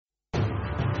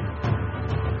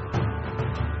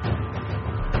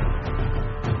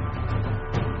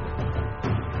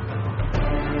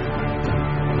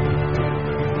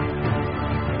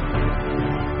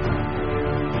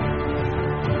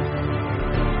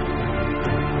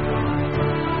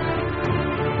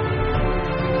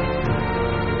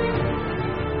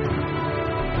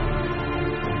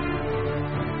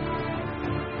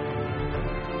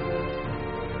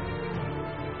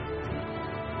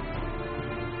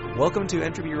Welcome to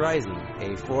Entropy Rising,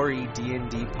 a 4E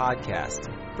D&D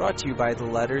podcast, brought to you by the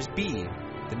letters B,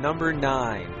 the number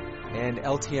 9, and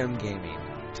LTM Gaming.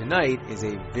 Tonight is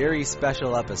a very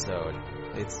special episode.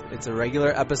 It's a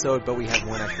regular episode, but we have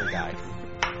one extra guy.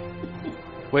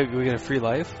 Wait, we get a free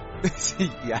life? Yes.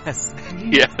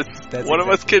 Yes. That's one of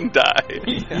us can die.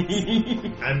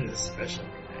 Yes. I'm the special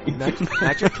guy.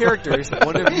 Not your characters,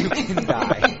 one of you can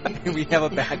die. We have a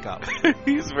backup.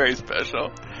 He's very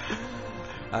special.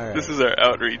 All right. This is our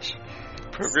outreach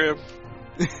program.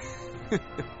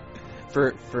 for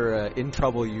in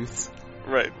trouble youths.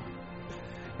 Right.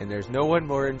 And there's no one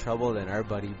more in trouble than our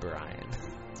buddy Brian.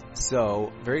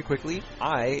 So, very quickly,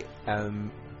 I am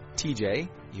TJ,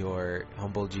 your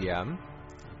humble GM.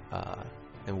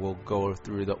 And we'll go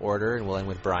through the order, and we'll end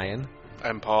with Brian.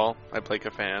 I'm Paul. I play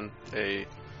Kafan, a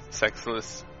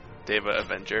sexless Deva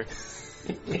Avenger.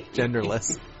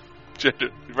 Genderless.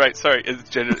 Right, sorry, it's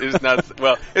gender. It's not.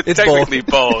 Well, it's technically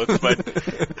both, but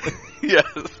yes.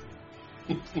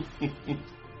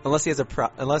 Unless he has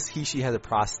unless she has a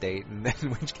prostate, and then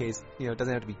in which case, it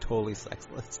doesn't have to be totally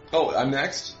sexless. Oh, I'm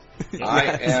next.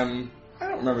 Yes. I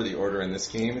don't remember the order in this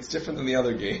game. It's different than the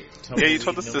other game. Yeah, you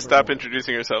told us to stop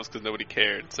introducing ourselves because nobody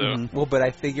cared. So, Well, but I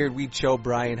figured we'd show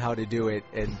Brian how to do it,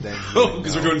 and then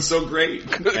because we're doing so great.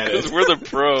 Because we're the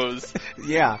pros.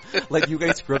 Yeah, like you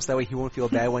guys screw up so that way he won't feel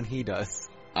bad when he does.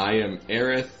 I am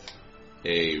Aerith,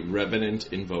 a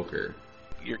Revenant Invoker.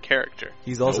 Your character.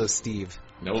 He's also Nope. Steve.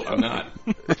 No, I'm not.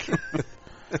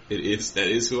 That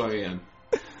is who I am.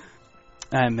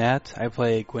 I'm Matt. I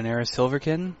play Gwenera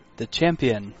Silverkin, the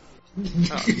champion.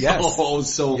 Yes. Oh,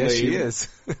 so yes, lame. she is.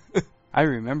 I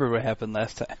remember what happened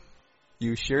last time.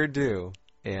 You sure do.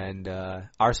 And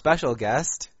our special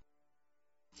guest...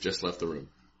 Just left the room.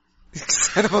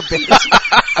 Son of a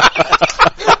bitch.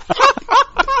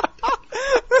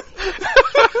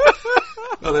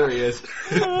 Oh, there he is.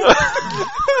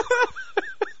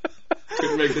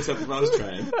 Couldn't make this up if I was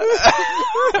trying. The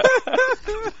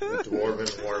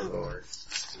Dwarven Warlord.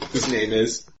 His name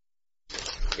is...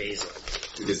 Basil.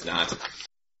 It is not.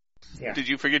 Yeah. Did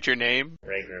you forget your name?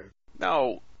 Rhaegar.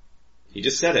 No. He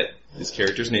just said it. His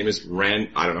character's name is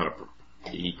I don't know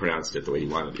how he pronounced it the way he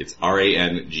wanted. It's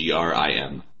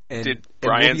Rangrim. And, Did and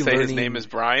Brian we'll be say his learning- name is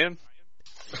Brian?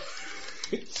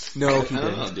 No, he I don't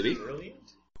didn't. know, did he? Brilliant.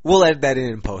 We'll edit that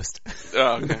in post.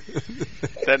 Oh, okay.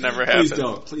 That never happened. Please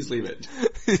don't. Please leave it.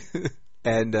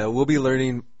 And we'll be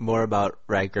learning more about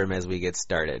Rhaegar as we get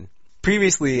started.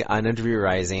 Previously on Entropy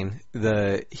Rising,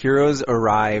 the heroes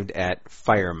arrived at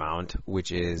Firemount,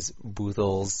 which is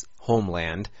Buthel's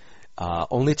homeland,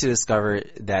 only to discover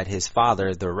that his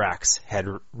father, the Rex, had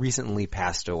recently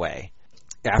passed away.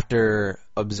 After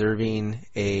observing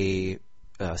a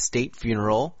state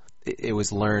funeral, it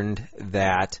was learned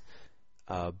that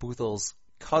Buthel's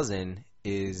cousin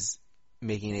is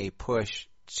making a push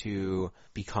to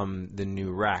become the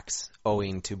new Rex,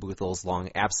 owing to Buthel's long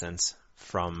absence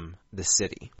from the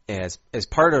city. As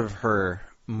part of her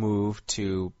move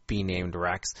to be named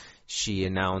Rex, she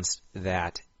announced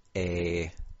that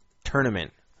a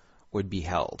tournament would be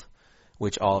held,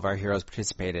 which all of our heroes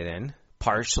participated in,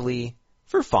 partially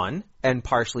for fun and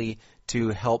partially to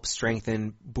help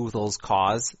strengthen Buthel's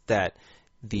cause that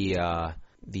the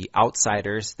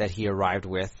outsiders that he arrived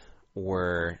with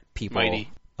were people Mighty.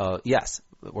 Yes,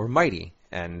 were mighty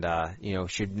and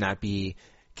should not be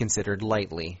considered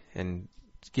lightly, and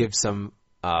give some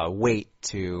weight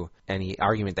to any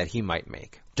argument that he might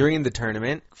make. During the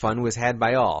tournament, fun was had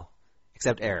by all,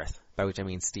 except Aerith, by which I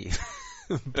mean Steve.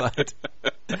 But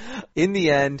in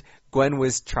the end, Gwen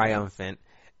was triumphant,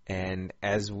 and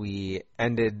as we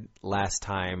ended last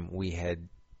time, we had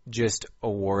just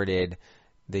awarded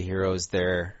the heroes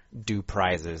their due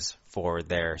prizes for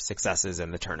their successes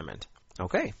in the tournament.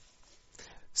 Okay.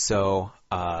 So,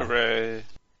 Hooray.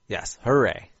 yes,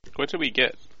 hooray. What did we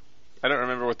get? I don't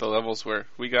remember what the levels were.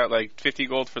 We got like 50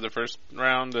 gold for the first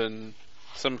round and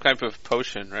some type of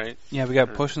potion, right? Yeah, we got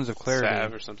Or potions of clarity.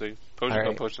 Salve or something. Potion All right.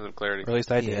 called Potions of Clarity. Or at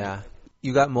least I did. Yeah.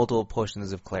 You got multiple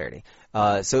potions of clarity.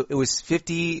 So it was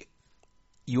 50.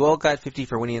 You all got 50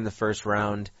 for winning in the first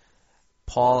round.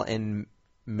 Paul and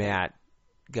Matt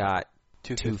got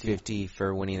 250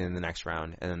 for winning in the next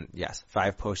round. And then, yes,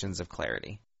 5 potions of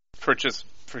clarity For just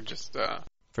for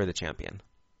the champion,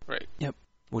 right.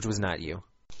 which was not you.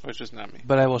 Which is not me.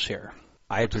 But I will share.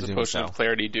 I What does a presume Potion so. of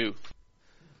Clarity do?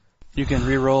 You can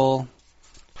re-roll.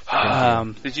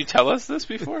 Did you tell us this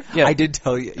before? Yeah, I did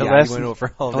tell you. It Yeah, lasts I went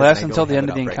over all it this. lasts I until don't the have end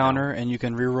it of the up right now. encounter, and you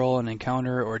can re-roll an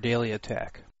encounter or daily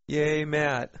attack. Yay,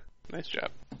 Matt. Nice job.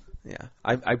 Yeah,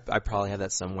 I probably have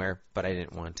that somewhere, but I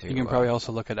didn't want to. You can probably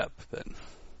also look it up. But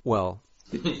Well,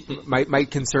 My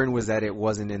concern was that it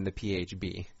wasn't in the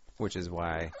PHB, which is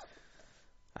why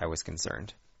I was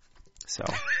concerned. So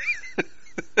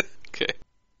Okay.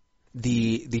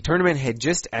 the tournament had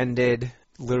just ended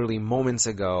literally moments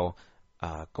ago.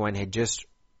 Gwen had just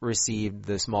received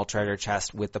the small treasure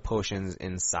chest with the potions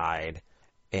inside.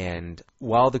 And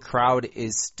while the crowd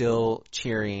is still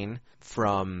cheering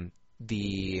from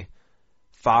the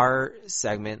far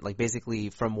segment, like basically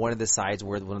from one of the sides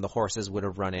where one of the horses would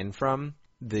have run in from,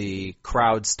 the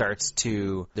crowd starts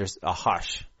to, there's a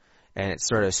hush, and it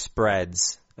sort of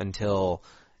spreads until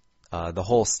the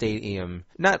whole stadium,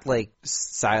 not like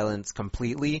silence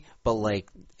completely, but like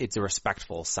it's a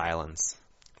respectful silence.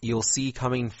 You'll see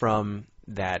coming from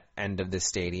that end of the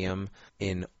stadium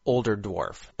an older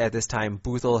dwarf. At this time,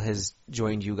 Boothel has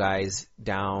joined you guys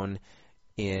down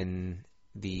in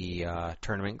the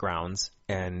tournament grounds,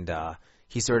 and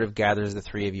he sort of gathers the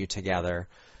three of you together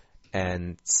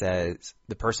and says,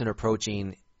 the person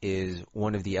approaching is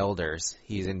one of the elders.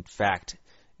 He's in fact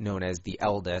known as the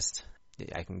eldest.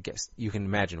 I can guess, you can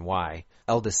imagine why.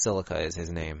 Eldest Silica is his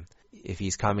name. If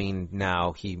he's coming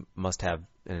now, he must have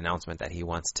an announcement that he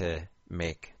wants to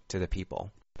make to the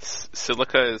people.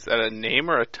 Silica, is that a name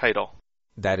or a title?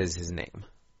 That is his name.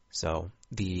 So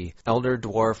the elder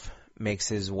dwarf makes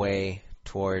his way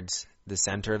towards the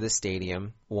center of the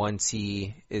stadium. Once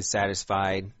he is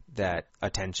satisfied that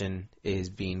attention is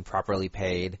being properly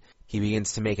paid, he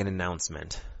begins to make an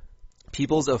announcement.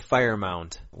 Peoples of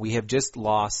Firemount, we have just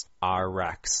lost our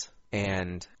Rex,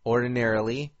 and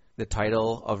ordinarily the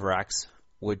title of Rex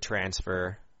would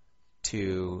transfer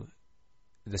to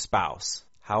the spouse.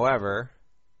 However,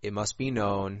 it must be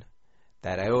known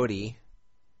that Ioti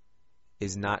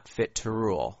is not fit to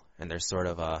rule, and there's sort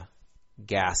of a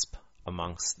gasp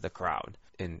amongst the crowd.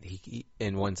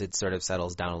 And once it sort of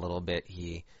settles down a little bit,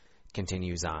 he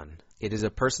continues on. It is a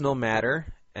personal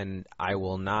matter, and I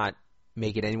will not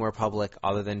make it any more public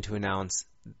other than to announce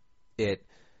it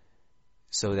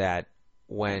so that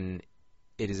when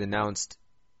it is announced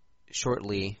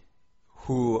shortly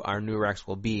who our new Rex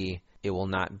will be, it will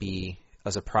not be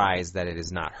a surprise that it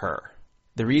is not her.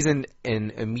 The reason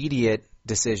an immediate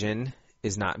decision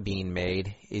is not being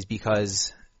made is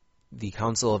because the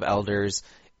Council of Elders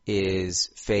is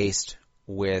faced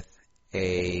with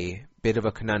a bit of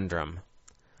a conundrum.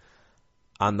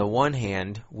 On the one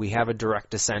hand, we have a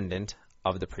direct descendant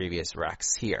of the previous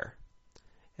Rex here,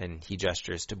 and he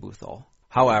gestures to Boothel.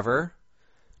 However,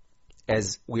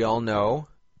 as we all know,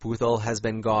 Boothel has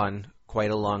been gone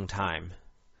quite a long time.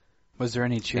 Was there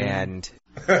any cheering? And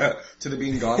to the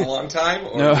being gone a long time,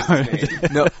 or No. just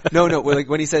his name? no. Like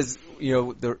when he says,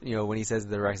 when he says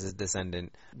the Rex's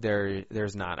descendant,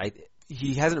 there's not.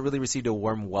 He hasn't really received a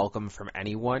warm welcome from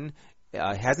anyone.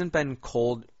 Hasn't been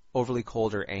overly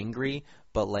cold or angry,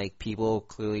 but like people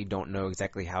clearly don't know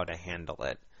exactly how to handle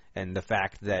it. And the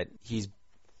fact that he's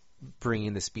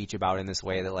bringing the speech about in this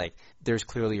way, that like there's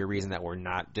clearly a reason that we're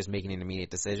not just making an immediate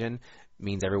decision,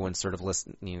 means everyone's sort of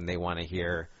listening and they want to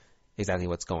hear exactly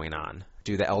what's going on.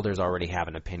 Do the elders already have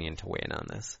an opinion to weigh in on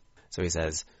this? So he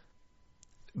says,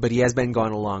 but he has been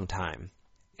gone a long time,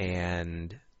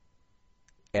 and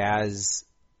as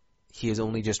he has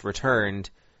only just returned,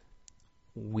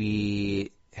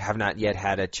 we have not yet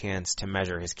had a chance to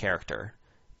measure his character,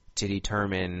 to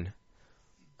determine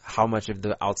how much of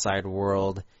the outside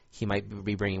world he might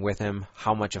be bringing with him,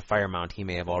 how much of Firemount he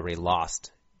may have already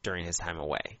lost during his time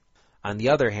away. On the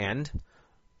other hand,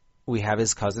 we have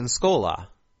his cousin Skola.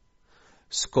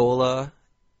 Skola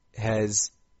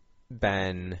has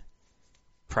been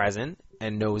present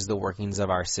and knows the workings of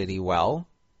our city well,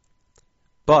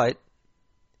 but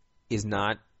is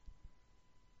not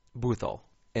Boothel.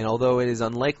 And although it is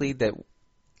unlikely that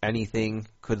anything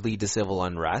could lead to civil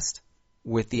unrest,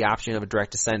 with the option of a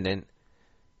direct descendant,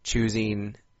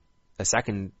 choosing a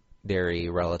secondary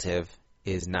relative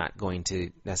is not going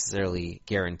to necessarily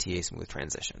guarantee a smooth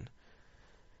transition.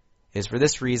 It is for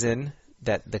this reason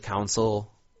that the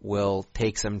council will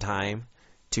take some time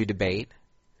to debate,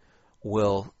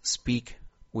 will speak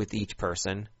with each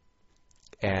person,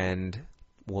 and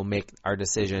will make our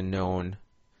decision known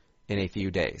in a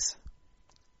few days.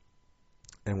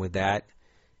 And with that,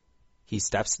 he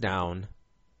steps down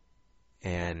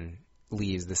and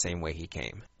leaves the same way he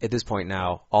came. At this point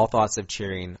now, all thoughts of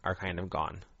cheering are kind of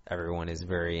gone. Everyone is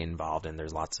very involved, and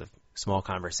there's lots of small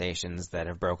conversations that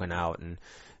have broken out, and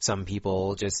some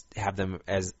people just have them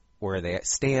as where they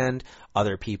stand.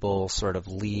 Other people sort of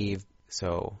leave.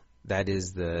 So that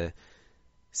is the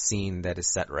scene that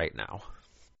is set right now.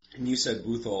 And you said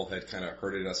Boothel had kind of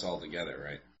herded us all together,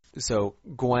 right? So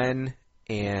Gwen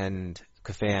and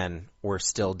Kafan were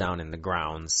still down in the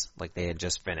grounds, like they had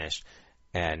just finished.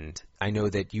 And I know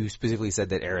that you specifically said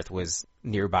that Aerith was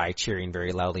nearby cheering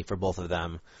very loudly for both of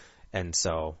them. And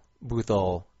so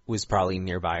Boothel was probably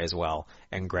nearby as well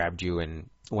and grabbed you and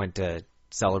went to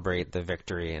celebrate the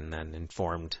victory and then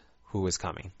informed who was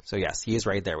coming. So yes, he is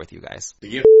right there with you guys. To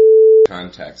give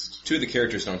context, two of the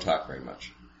characters don't talk very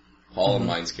much. Paul and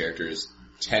mine's characters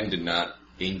tend to not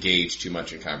engage too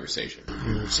much in conversation.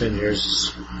 You said yours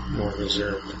is more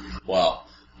reserved. Well,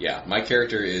 yeah, my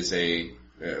character is a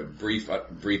brief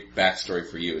backstory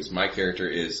for you. Is my character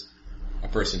is a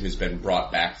person who's been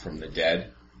brought back from the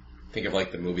dead. Think of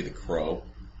like the movie The Crow,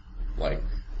 like,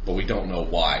 but we don't know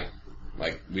why.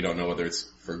 Like, we don't know whether it's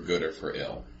for good or for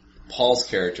ill. Paul's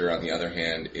character, on the other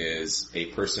hand, is a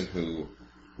person who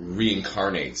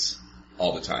reincarnates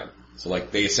all the time. So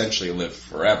like, they essentially live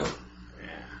forever.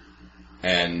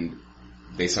 And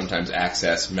they sometimes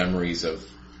access memories of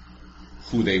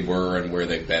who they were and where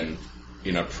they've been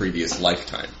in a previous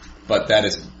lifetime. But that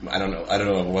is, I don't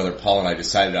know whether Paul and I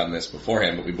decided on this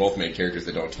beforehand, but we both made characters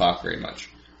that don't talk very much.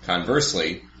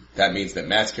 Conversely, that means that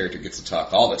Matt's character gets to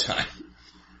talk all the time.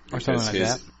 Or something like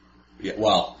that. Yeah,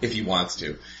 well, if he wants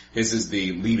to. His is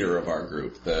the leader of our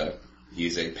group.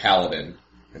 He's a paladin,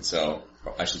 and so,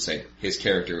 I should say, his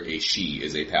character, she,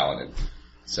 is a paladin.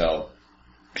 So,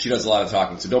 she does a lot of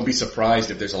talking, so don't be surprised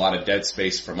if there's a lot of dead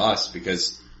space from us,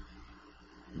 because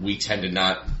we tend to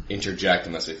not interject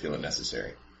unless I feel it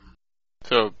necessary.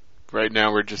 So, right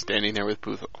now we're just standing there with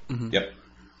Boothel. Mm-hmm. Yep.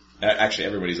 Actually,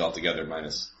 everybody's all together,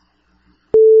 minus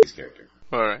his character.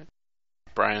 Alright.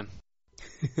 Brian.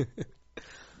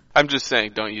 I'm just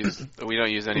saying, we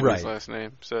don't use anybody's last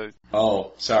name, so...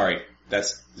 Oh, sorry.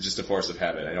 That's just a force of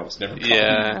habit. I almost never call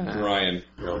him Brian.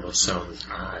 It almost sounds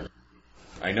odd.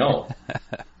 I know.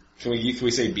 Can we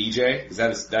say BJ?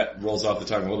 Because that rolls off the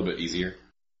tongue a little bit easier.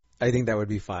 I think that would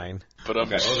be fine. But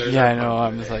Okay. Yeah, I know.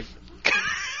 I'm just like...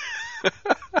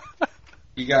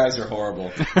 You guys are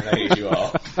horrible. And I hate you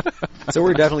all. So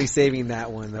we're definitely saving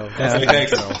that one, though. Okay,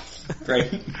 thanks.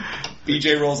 Great.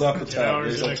 BJ rolls off the tongue.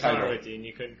 Hours There's in no the car title. with you, and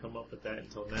you couldn't come up with that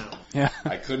until now. Yeah.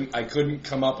 I couldn't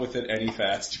come up with it any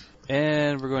faster.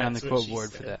 And we're going on the That's what quote she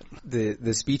board for said. that.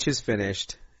 The speech is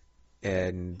finished,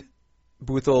 and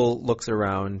Boothel looks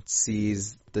around,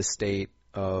 sees the state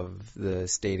of the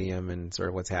stadium and sort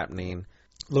of what's happening,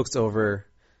 looks over,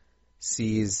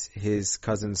 sees his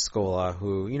cousin Skola,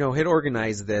 who, had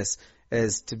organized this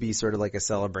as to be sort of like a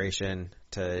celebration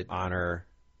to honor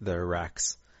the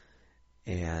Rex,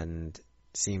 and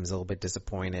seems a little bit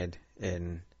disappointed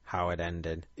in how it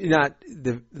ended. Not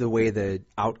the way the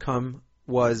outcome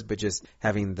was, but just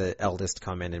having the eldest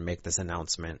come in and make this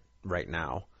announcement right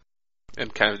now.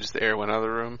 And kind of just the air went out of the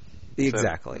room.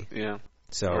 Exactly. So, yeah.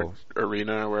 So or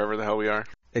arena or wherever the hell we are.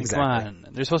 exactly. Come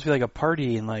on. There's supposed to be like a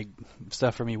party and like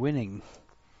stuff for me winning.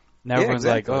 Now Yeah, everyone's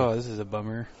exactly. like, oh, this is a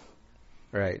bummer.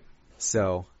 Right.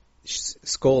 So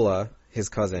Skola, his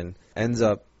cousin, ends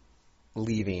up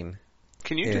leaving.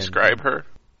 Can you And- describe her?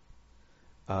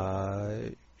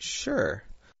 Sure.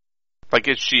 Like,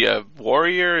 is she a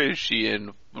warrior? Is she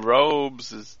in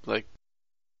robes? What does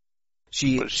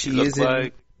she look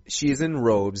like? She is in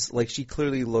robes. Like, she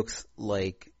clearly looks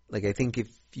like I think if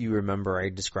you remember, I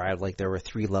described like there were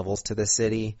 3 levels to the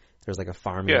city. There's like a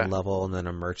farming level and then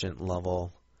a merchant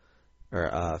level, or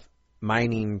a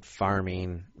mining,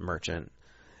 farming, merchant.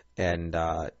 And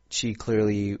she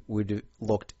clearly would have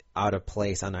looked out of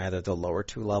place on either of the lower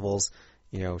 2 levels.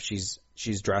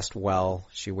 She's dressed well.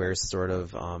 She wears sort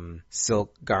of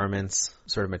silk garments,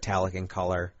 sort of metallic in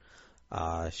color.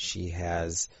 She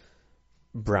has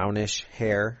brownish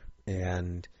hair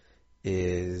and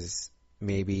is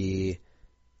maybe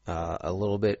a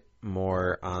little bit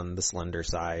more on the slender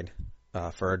side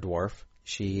for a dwarf.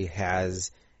 She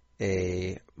has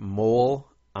a mole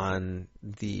on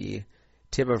the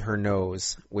tip of her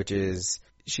nose, which is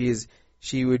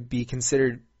she would be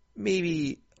considered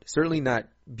maybe certainly not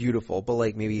beautiful, but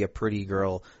like maybe a pretty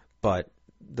girl, but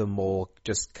the mole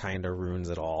just kind of ruins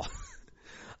it all.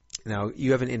 Now,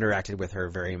 you haven't interacted with her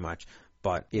very much,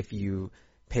 but if you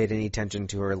paid any attention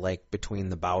to her, like between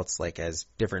the bouts, like as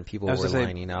different people were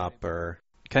lining up, or...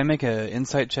 Can I make an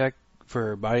insight check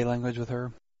for body language with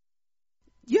her?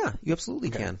 Yeah, you absolutely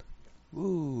Okay. can.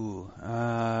 Ooh,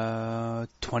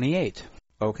 28.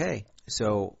 Okay,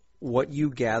 so what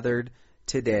you gathered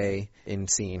today in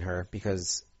seeing her,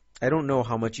 because I don't know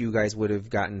how much you guys would have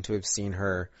gotten to have seen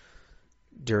her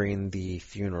during the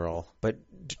funeral, but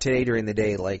today during the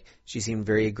day, like, she seemed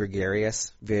very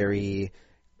gregarious, very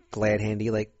glad-handy,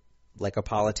 like a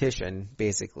politician,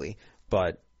 basically,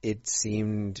 but it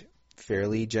seemed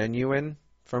fairly genuine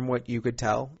from what you could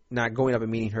tell. Not going up and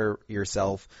meeting her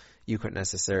yourself, you couldn't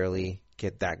necessarily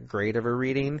get that great of a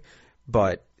reading,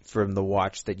 but from the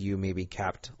watch that you maybe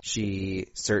kept, she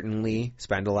certainly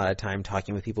spent a lot of time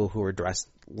talking with people who were dressed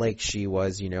like she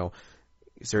was,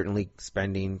 certainly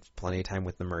spending plenty of time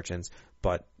with the merchants,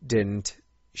 but didn't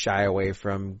shy away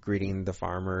from greeting the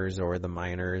farmers or the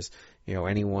miners,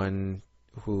 anyone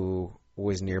who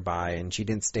was nearby. And she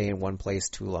didn't stay in one place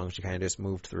too long. She kind of just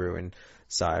moved through and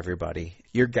saw everybody.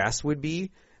 Your guess would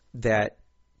be that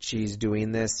she's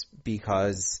doing this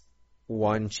because,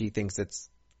 one, she thinks it's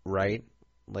right.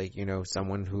 Like,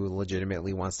 someone who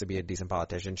legitimately wants to be a decent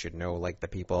politician should know, like, the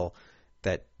people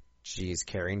that she's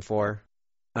caring for.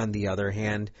 On the other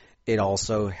hand, it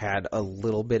also had a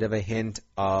little bit of a hint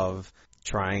of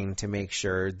trying to make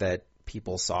sure that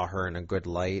people saw her in a good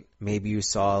light. Maybe you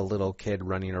saw a little kid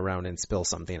running around and spill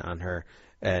something on her,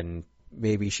 and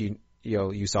maybe she,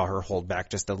 you saw her hold back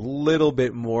just a little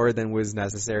bit more than was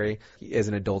necessary. As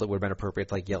an adult, it would have been appropriate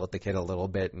to, like, yell at the kid a little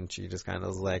bit, and she just kind of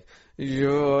was like,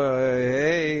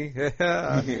 hey,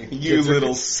 you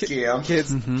little scamp.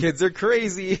 Kids are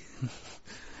crazy.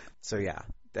 So yeah,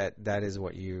 that is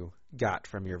what you got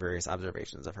from your various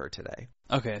observations of her today.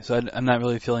 Okay, so I'm not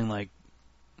really feeling like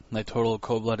total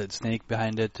cold-blooded snake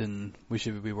behind it, and we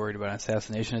should be worried about an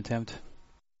assassination attempt.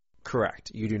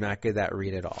 Correct. You do not get that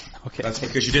read at all. Okay. That's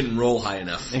because you didn't roll high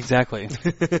enough. Exactly.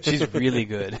 She's really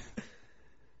good.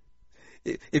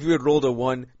 If you had rolled a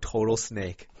 1, total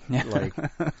snake. Like,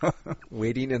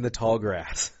 waiting in the tall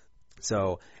grass.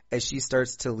 So, as she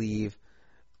starts to leave,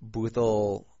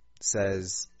 Boothel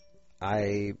says,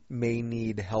 I may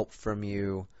need help from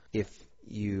you if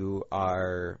you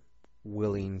are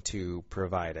willing to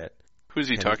provide it. Who's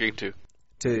he talking to?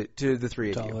 To the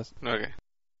three of you. Okay.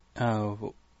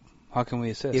 How can we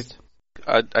assist?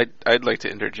 I'd like to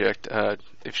interject.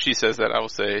 If she says that, I will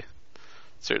say,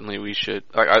 certainly we should.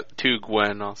 To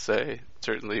Gwen, I'll say,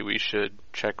 certainly we should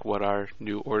check what our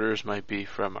new orders might be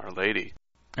from Our Lady.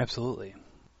 Absolutely.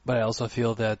 But I also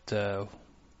feel that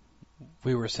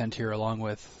we were sent here along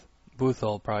with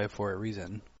Boothel probably for a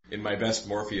reason. In my best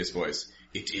Morpheus voice,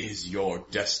 it is your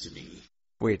destiny.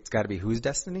 Wait, it's got to be whose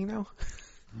destiny now?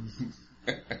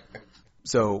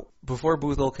 So, before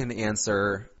Boothel can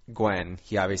answer Gwen,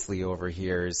 he obviously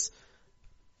overhears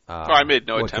I made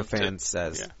no what attempt Kafan to,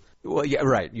 says. Yeah. Well, yeah,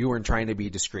 right. You weren't trying to be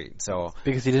discreet, so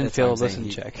because he didn't that's fail a why I'm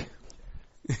listen saying check.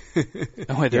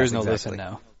 Oh wait, there is no exactly. listen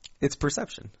now. It's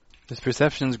perception. His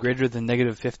perception is greater than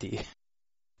 -50.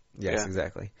 Yes,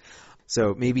 exactly.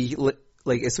 So maybe,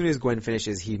 like, as soon as Gwen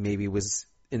finishes, he maybe was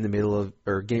in the middle of,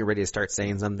 or getting ready to start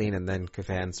saying something, and then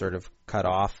Kafan sort of cut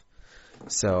off.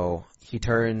 So he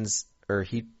turns, or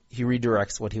he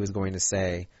redirects what he was going to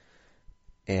say,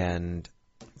 and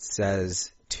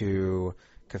says to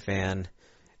Kafan,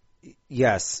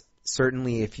 yes,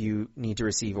 certainly if you need to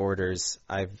receive orders,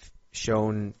 I've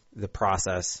shown the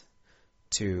process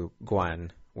to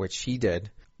Gwen, which he did.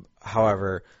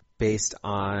 However, based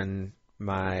on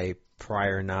my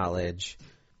prior knowledge,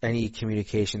 any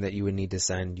communication that you would need to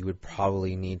send, you would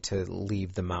probably need to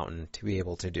leave the mountain to be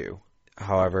able to do.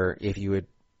 However, if you would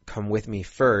come with me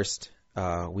first,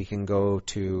 we can go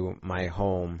to my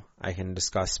home. I can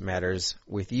discuss matters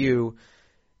with you.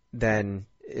 Then,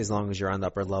 as long as you're on the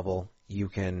upper level, you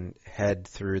can head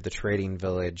through the trading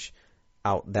village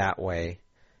out that way,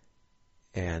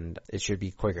 and it should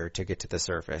be quicker to get to the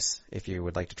surface if you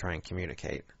would like to try and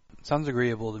communicate. Sounds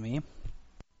agreeable to me.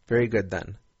 Very good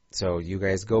then. So you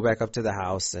guys go back up to the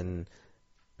house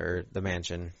or the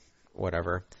mansion,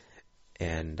 whatever,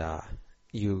 and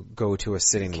you go to a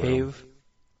sitting room. Cave.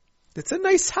 It's a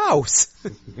nice house.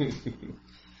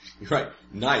 Right.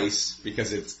 Nice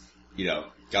because it's,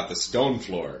 got the stone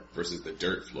floor versus the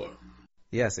dirt floor.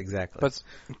 Yes, exactly. But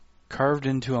carved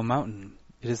into a mountain.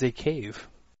 It is a cave.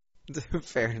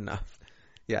 Fair enough.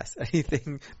 Yes,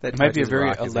 anything that it might be a touches very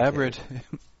rock is a elaborate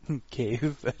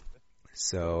cave.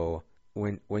 So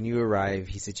when you arrive,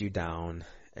 he sits you down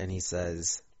and he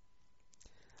says,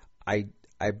 I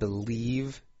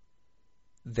believe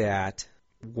that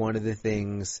one of the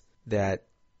things that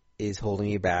is holding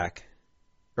me back,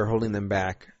 or holding them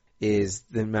back, is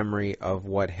the memory of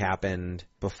what happened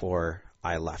before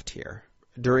I left here.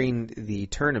 During the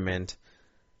tournament,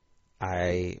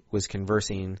 I was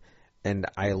conversing, and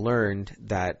I learned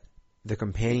that the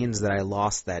companions that I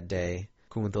lost that day,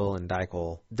 Kunthal and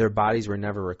Daikol, their bodies were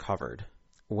never recovered.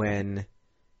 When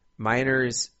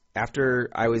miners,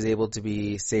 after I was able to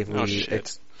be safely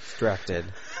extracted...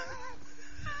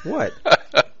 What?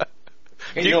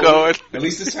 Keep going. At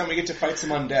least this time we get to fight some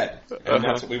undead, and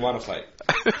that's what we want to fight.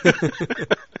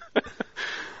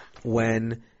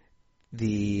 When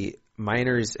the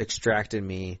miners extracted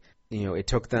me, it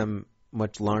took them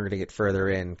much longer to get further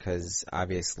in because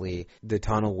obviously the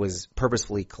tunnel was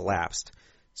purposefully collapsed.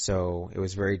 So it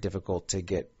was very difficult to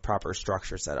get proper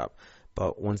structure set up.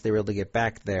 But once they were able to get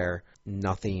back there,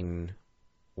 nothing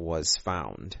was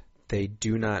found. They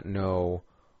do not know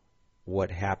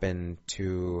what happened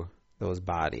to those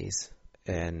bodies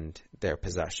and their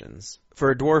possessions.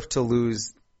 For a dwarf to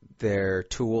lose their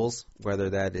tools,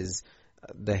 whether that is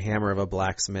the hammer of a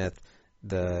blacksmith,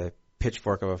 the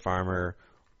pitchfork of a farmer,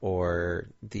 or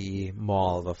the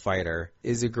maul of a fighter,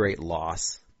 is a great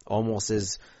loss. Almost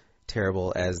as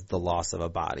terrible as the loss of a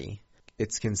body.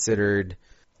 It's considered,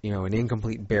 an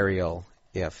incomplete burial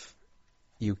if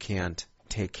you can't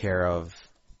take care of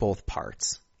both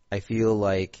parts. I feel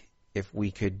like if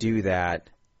we could do that,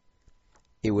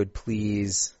 it would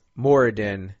please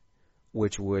Moradin,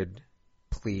 which would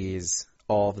please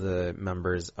all of the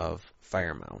members of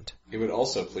Firemount. It would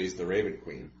also please the Raven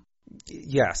Queen.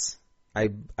 Yes, I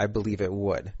believe it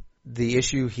would. The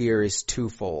issue here is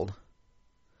twofold.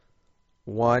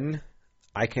 One,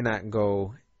 I cannot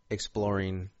go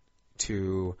exploring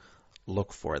to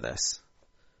look for this,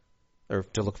 or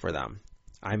to look for them.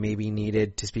 I may be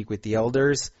needed to speak with the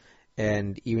elders,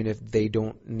 and even if they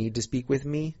don't need to speak with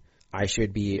me, I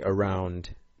should be around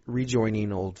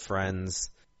rejoining old friends,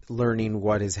 learning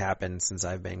what has happened since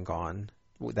I've been gone,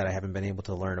 that I haven't been able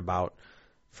to learn about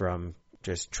from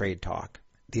just trade talk.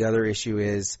 The other issue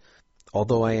is,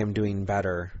 although I am doing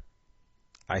better,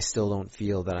 I still don't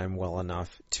feel that I'm well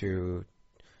enough to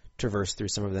traverse through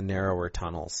some of the narrower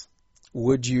tunnels.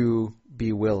 Would you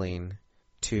be willing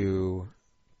to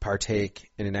partake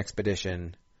in an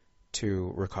expedition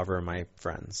to recover my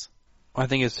friends? I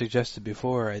think as suggested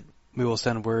before, we will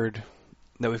send word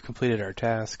that we've completed our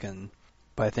task,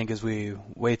 but I think as we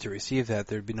wait to receive that,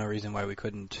 there'd be no reason why we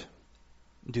couldn't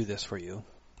do this for you.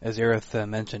 As Aerith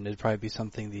mentioned, it'd probably be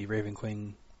something the Raven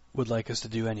Queen would like us to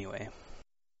do anyway.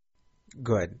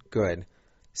 Good.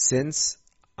 Since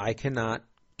I cannot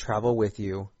travel with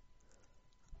you,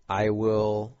 I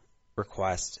will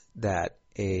request that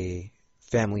a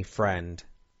family friend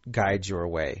guide your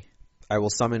way. I will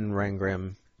summon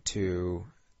Rangrim to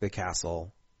the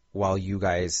castle while you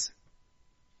guys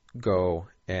go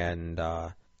and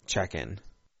check in.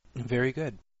 Very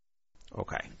good.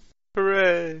 Okay.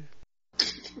 Hooray!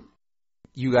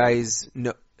 You guys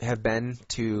have been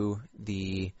to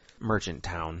the merchant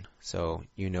town, so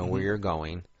you know where you're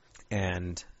going.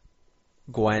 And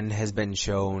Gwen has been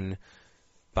shown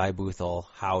by Boothel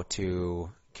how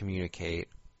to communicate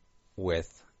with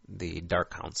the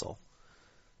Dark Council.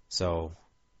 So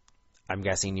I'm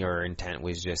guessing your intent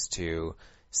was just to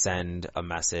send a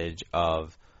message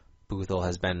of Boothel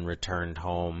has been returned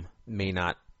home, may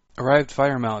not... Arrived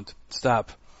Firemount.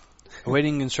 Stop.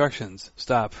 Awaiting instructions.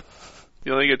 Stop.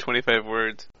 You only get 25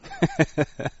 words.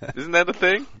 Isn't that a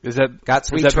thing? Is that got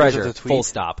sweet that because treasure? of the tweet? Full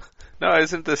stop. No,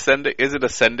 isn't the sending? Is it a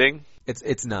sending?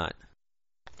 It's not.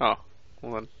 Oh,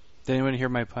 hold on. Did anyone hear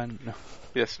my pun? No.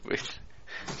 Yes, we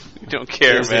don't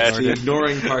care, It's man. the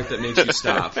ignoring part that makes you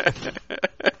stop.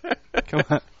 Come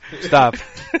on. Stop.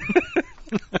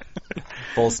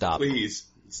 Full stop. Please,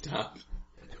 stop.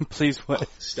 Please what?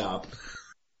 Stop.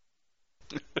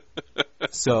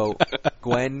 So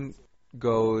Gwen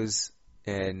goes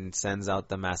and sends out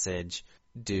the message.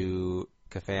 Do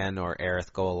Kafan or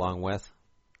Aerith go along with,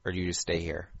 or do you just stay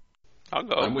here? I'll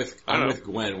go. I'm with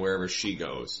Gwen wherever she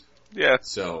goes. Yeah.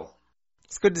 So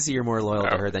It's good to see you're more loyal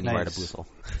to her than you are to Nice. Boothel.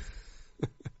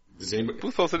 does anybody?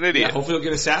 Boothel's an Yeah, idiot. hopefully he'll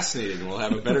get assassinated and we'll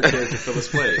have a better character fill his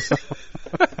place.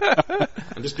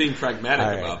 I'm just being pragmatic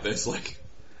All right. about this. Like,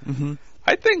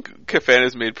 I think Kafan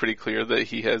has made pretty clear that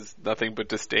he has nothing but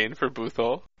disdain for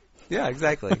Boothel. Yeah,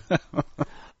 exactly.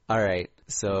 All right.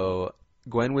 So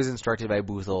Gwen was instructed by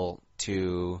Boothel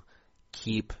to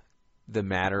keep the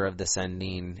matter of the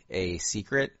sending a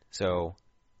secret. So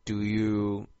do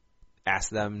you ask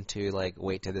them to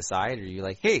wait to the side, or are you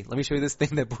like, hey, let me show you this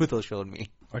thing that Boothel showed me?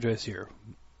 Or do I see her?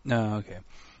 No, okay.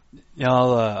 Yeah,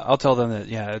 I'll tell them that,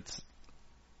 it's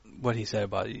what he said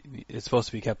about it's supposed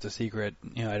to be kept a secret.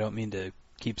 I don't mean to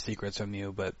keep secrets from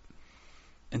you, but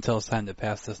until it's time to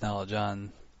pass this knowledge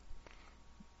on,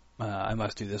 I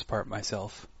must do this part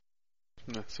myself.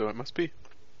 So it must be.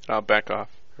 I'll back off,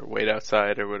 or wait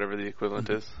outside, or whatever the equivalent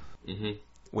is. mm-hmm.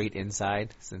 Wait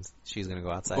inside, since she's going to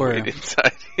go outside. Or- Wait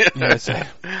inside.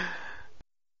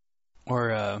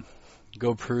 Or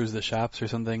go peruse the shops or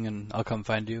something, and I'll come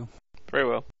find you. Very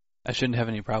well. I shouldn't have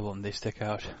any problem. They stick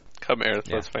out. Come, Aerith,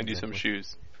 Yeah, let's find you some exactly.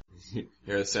 shoes.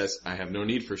 Here it says, I have no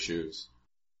need for shoes.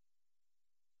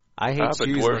 I hate but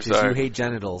shoes dwarves because you are. hate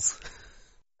genitals.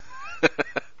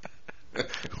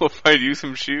 We'll find you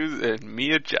some shoes and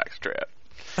me a jockstrap.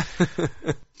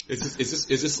 Is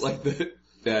this like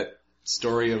that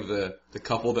story of the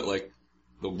couple that like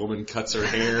the woman cuts her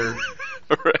hair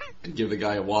Right. and give the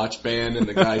guy a watch band, and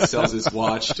the guy sells his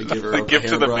watch to give her a Gift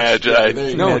to the hairbrush? Magi. Yeah, there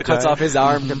you No, go. it cuts off his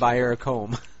arm to buy her a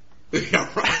comb. Yeah,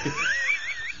 right.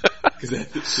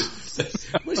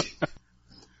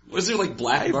 Was there like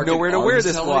black I have market nowhere to wear arms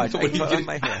this selling watch. I when you put it on get-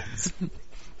 my hands.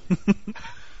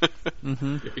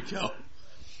 There you go.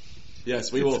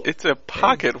 Yes, we will. It's a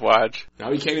pocket watch.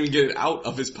 Now he can't even get it out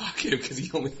of his pocket because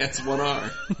he only has one arm.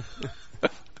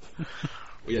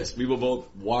 Yes, we will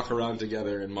both walk around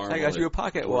together and marvel. I got you a at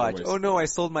pocket Gordon watch. West. Oh no, I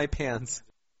sold my pants.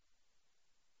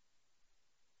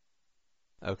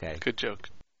 Okay. Good joke.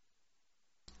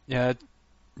 Yeah,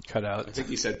 cut out. I think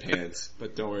he said pants,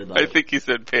 but don't worry about I it. think he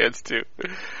said pants too.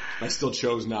 I still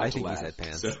chose not I to think he laugh. said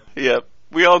pants. So. Yep.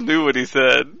 We all knew what he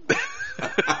said.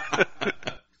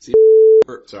 See,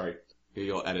 sorry,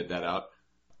 you'll edit that out.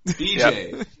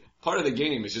 DJ, part of the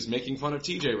game is just making fun of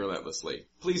TJ relentlessly.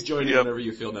 Please join in Yep. whenever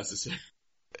you feel necessary.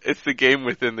 It's the game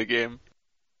within the game.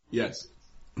 Yes.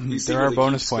 He There are secretly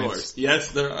bonus keeps points. scores.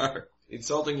 Yes, there are.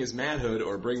 Insulting his manhood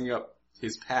or bringing up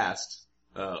his past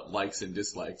likes and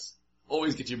dislikes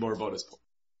always get you more bonus points.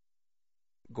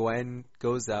 Gwen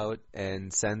goes out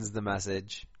and sends the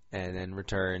message and then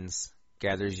returns,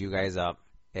 gathers you guys up,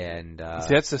 and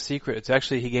See, that's the secret. It's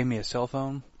actually, he gave me a cell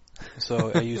phone,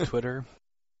 so I use Twitter.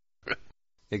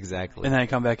 exactly. And then I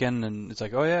come back in and it's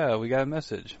like, oh yeah, we got a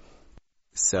message.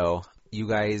 So you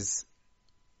guys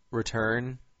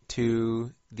return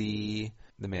to the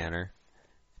manor.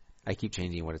 I keep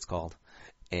changing what it's called.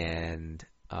 And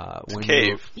when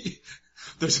Cave.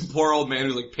 There's a poor old man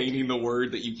who's like painting the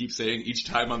word that you keep saying each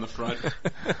time on the front.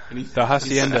 And he, The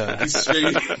hacienda. He's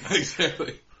straight.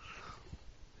 Exactly.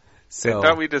 So I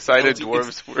thought we decided Oh,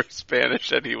 dwarves were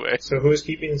Spanish anyway. So who's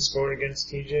keeping the score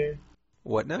against TJ?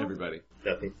 what now? Everybody.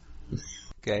 Nothing.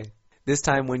 Okay. This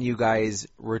time when you guys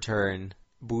return,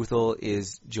 Boothel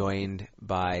is joined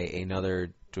by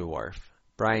another dwarf.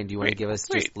 Brian, do you want to Wait, give us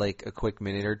wait. just like a quick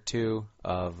minute or two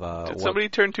of Did what? somebody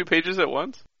turn 2 pages at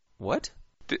once? What?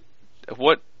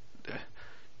 What?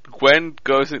 Gwen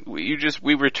goes and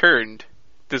we returned.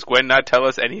 Does Gwen not tell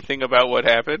us anything about what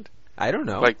happened? I don't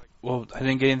know. Like, Well, I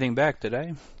didn't get anything back, did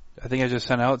I? I think I just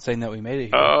sent out saying that we made it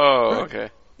here. oh, okay.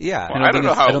 yeah. Well, I I don't don't think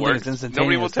know it's- how I it don't think works. it's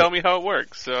Nobody will instantaneous. tell me how it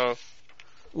works. So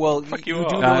Well, Fuck you you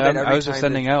do all. know that I every was just time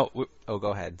sending that- out. Oh, go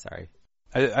ahead. Sorry.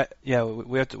 Yeah,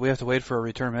 we have to wait for a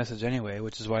return message anyway,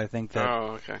 which is why I think that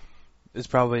oh, okay, it's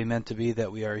probably meant to be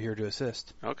that we are here to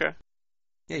assist. okay.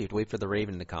 Yeah, you'd wait for the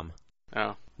raven to come.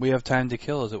 Oh, We have time to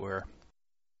kill, as it were.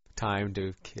 Time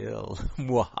to kill.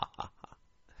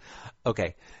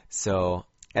 Okay, so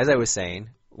as I was saying,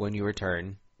 when you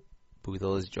return,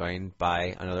 Boothel is joined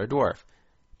by another dwarf.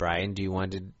 Brian, do you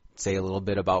want to say a little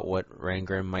bit about what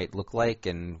Rangrim might look like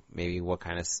and maybe what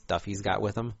kind of stuff he's got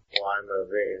with him? Well, I'm a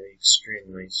very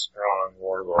extremely strong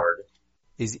warlord.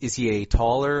 Is he a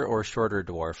taller or shorter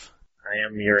dwarf? I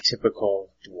am your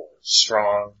typical dwarf.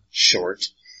 Strong, short,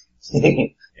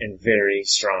 and very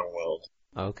strong-willed.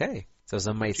 Okay, so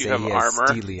some might Do say you he have has armor?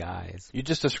 steely eyes. You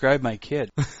just described my kid.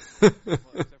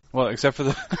 Well, except for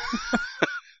the...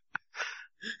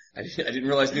 I didn't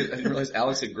realize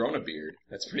Alex had grown a beard.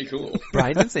 That's pretty cool.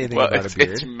 Brian didn't say anything well, about it's, a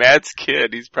beard. it's Matt's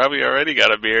kid. He's probably already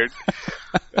got a beard.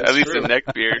 At least true. a neck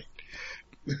beard.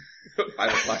 5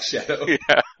 o'clock shadow.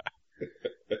 Yeah.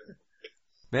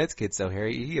 Matt's kid's so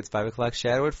hairy, he gets 5 o'clock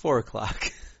shadow at 4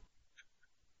 o'clock.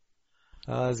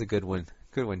 Oh, that's a good one.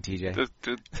 Good one, TJ.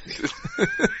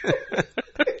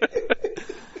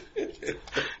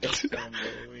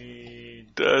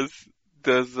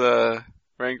 Does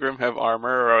Rangrim have armor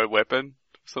or a weapon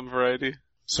of some variety?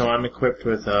 So I'm equipped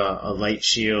with a light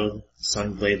shield,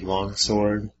 sunblade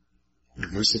longsword, a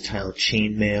versatile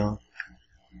chainmail,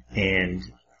 and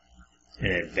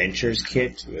an adventures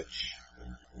kit, which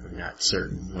I'm not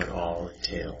certain what all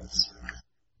entails.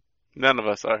 None of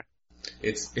us are.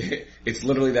 It's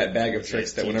literally that bag of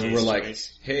tricks that whenever TJ's we're like,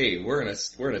 choice. hey, we're in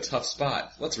a tough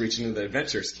spot. Let's reach into the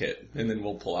adventures kit, and then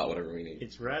we'll pull out whatever we need.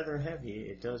 It's rather heavy.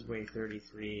 It does weigh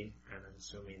 33, and I'm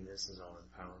assuming this is all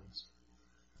in pounds.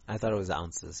 I thought it was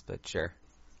ounces, but sure.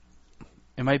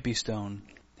 It might be stone.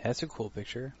 That's a cool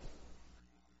picture.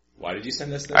 Why did you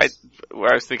send us this?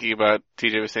 I was thinking about,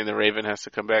 TJ was saying the Raven has to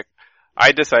come back.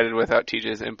 I decided without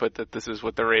TJ's input that this is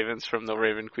what the Ravens from the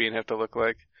Raven Queen have to look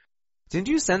like. Didn't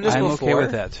you send this I'm before? okay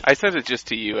with that. I sent it just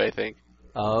to you, I think.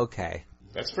 Oh, okay.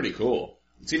 That's pretty cool.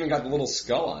 It's even got the little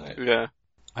skull on it. Yeah.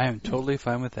 I am totally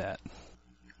fine with that.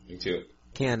 Me too.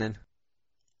 Canon.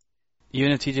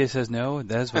 Even if TJ says no,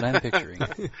 that is what I'm picturing.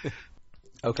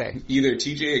 Okay. Either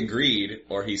TJ agreed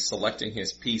or he's selecting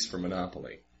his piece for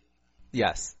Monopoly.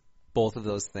 Yes. Both of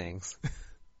those things.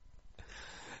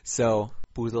 So,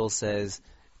 Boothel says,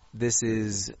 this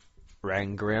is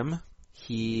Rangrim.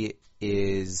 He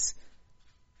is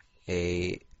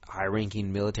a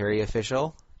high-ranking military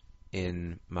official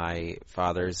in my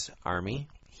father's army.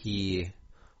 He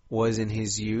was in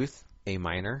his youth a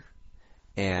miner,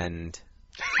 and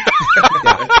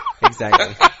yeah,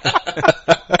 exactly,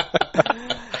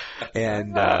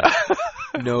 and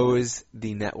knows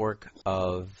the network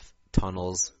of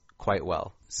tunnels quite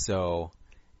well. So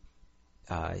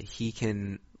he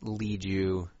can lead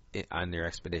you on your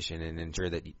expedition and ensure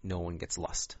that no one gets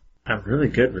lost. I'm really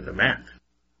good with the map.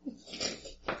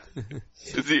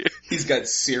 He's got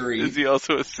Siri. Is he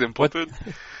also a simpleton?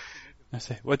 I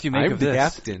say, what do you make I'm of the this?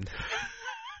 captain.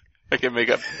 I can make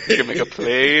a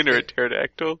plane or a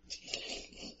pterodactyl.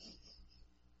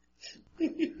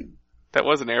 That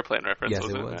was an airplane reference, Yes,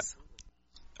 wasn't it was.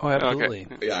 Oh, absolutely.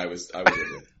 Okay. Yeah, I was with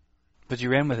it. But you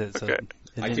ran with it, so Okay.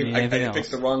 it I didn't mean anything else.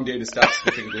 picked the wrong day to stop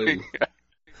sniffing glue.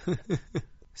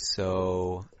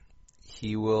 So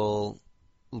he will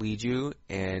lead you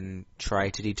and try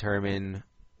to determine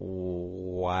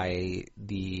why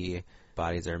the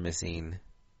bodies are missing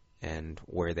and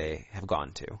where they have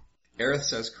gone to. Aerith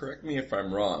says, correct me if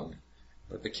I'm wrong,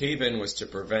 but the cave-in was to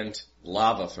prevent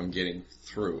lava from getting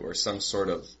through, or some sort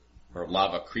of, or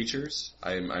lava creatures.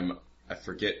 I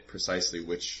forget precisely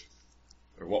which,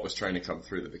 or what was trying to come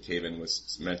through that the cave-in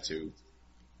was meant to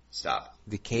stop.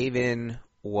 The cave-in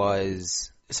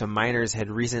was, some miners had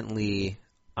recently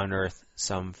unearthed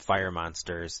some fire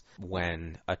monsters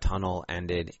when a tunnel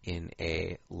ended in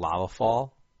a lava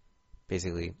fall,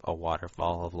 basically a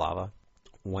waterfall of lava.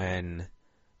 When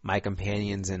my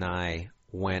companions and I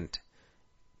went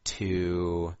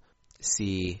to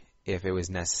see if it was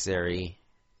necessary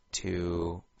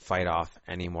to fight off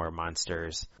any more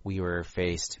monsters, we were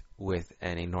faced with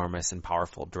an enormous and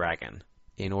powerful dragon.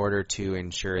 In order to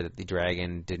ensure that the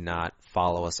dragon did not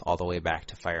follow us all the way back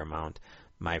to Firemount,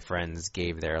 my friends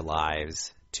gave their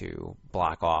lives to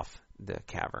block off the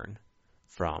cavern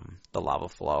from the lava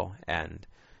flow and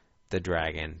the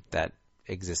dragon that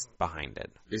exists behind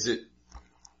it. Is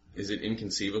it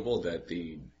inconceivable that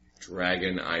the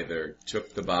dragon either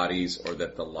took the bodies or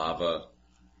that the lava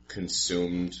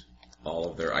consumed all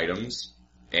of their items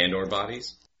and or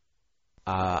bodies?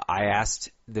 I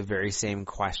asked the very same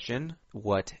question.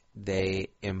 What they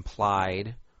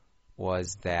implied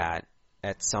was that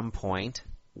at some point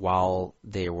while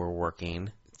they were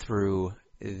working through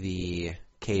the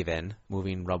cave-in,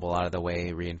 moving rubble out of the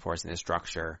way, reinforcing the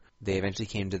structure, they eventually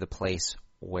came to the place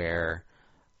where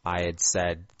I had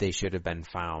said they should have been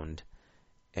found,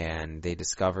 and they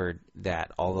discovered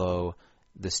that although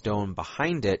the stone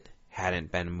behind it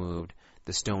hadn't been moved,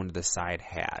 the stone to the side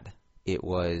had. It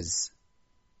was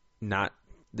not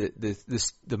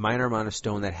the minor amount of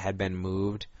stone that had been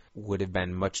moved would have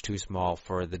been much too small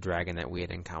for the dragon that we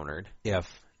had encountered.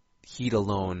 If heat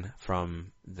alone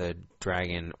from the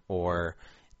dragon or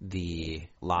the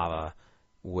lava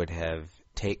would have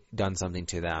done something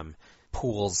to them,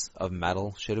 pools of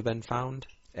metal should have been found,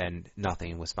 and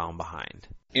nothing was found behind.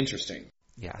 Interesting.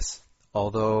 Yes.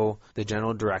 Although the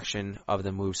general direction of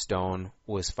the moved stone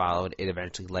was followed, it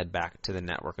eventually led back to the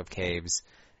network of caves,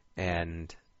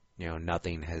 and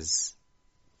nothing has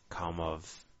come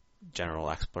of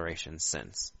general exploration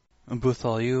since.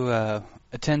 Boothal, you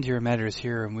attend to your matters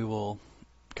here, and we will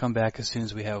come back as soon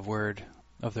as we have word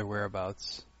of their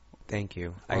whereabouts. Thank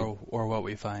you. Or what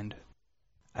we find.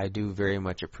 I do very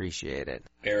much appreciate it.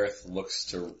 Aerith looks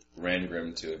to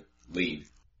Rangrim to lead.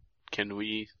 Can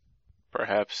we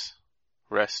perhaps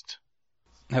rest?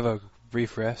 Have a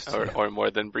brief rest? Or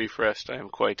more than brief rest. I am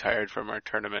quite tired from our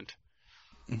tournament.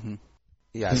 Mm-hmm.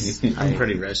 Yes. I'm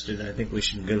pretty rested. I think we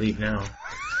should go leave now.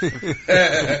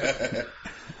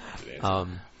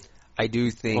 I do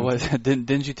think...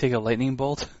 Didn't you take a lightning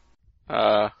bolt?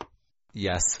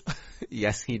 Yes.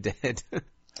 Yes, he did.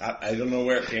 I don't know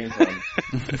where it came from,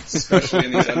 especially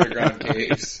in these underground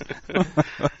caves.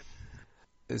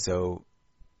 So,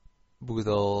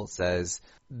 Boothal says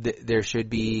there should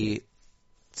be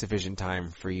sufficient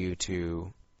time for you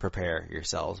to prepare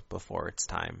yourselves before it's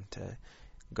time to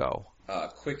go.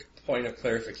 Quick point of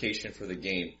clarification for the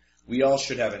game. We all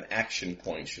should have an action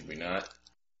point, should we not?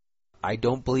 I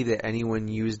don't believe that anyone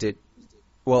used it.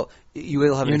 Well, you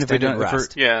will have an extended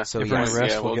rest. So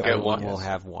yes, we'll get one. We'll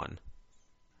have one.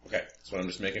 Okay, that's what I'm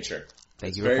just making sure.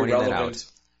 Thank you for pointing that out.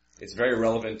 It's very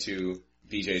relevant to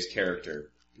BJ's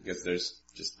character, because there's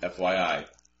just FYI,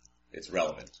 it's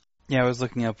relevant. Yeah, I was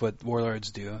looking up what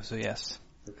warlords do, so yes.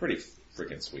 They're pretty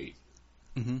freaking sweet.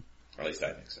 Mm-hmm. Or at least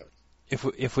I think so.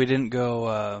 If we didn't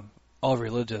go all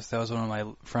religious, that was one of my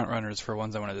front runners for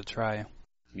ones I wanted to try.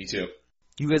 Me too.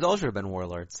 You guys all should have been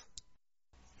warlords.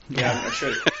 Yeah, I'm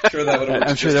sure that would work.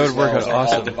 I'm sure that would work out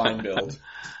awesome. All divine build.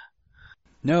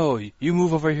 No, you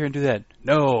move over here and do that.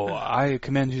 No, I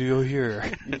command you to go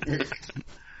here.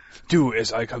 Do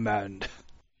as I command.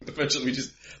 Eventually,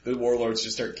 the warlords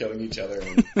just start killing each other.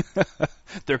 And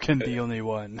there can be only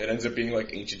one. It ends up being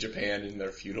like ancient Japan and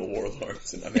their feudal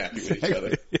warlords and unhappy with each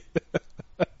other.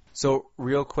 So,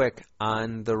 real quick,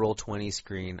 on the Roll20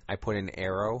 screen, I put an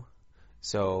arrow.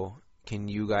 So, can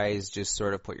you guys just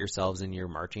sort of put yourselves in your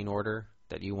marching order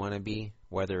that you want to be?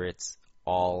 Whether it's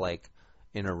all, like,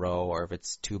 in a row or if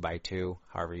it's 2 by 2,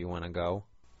 however you want to go.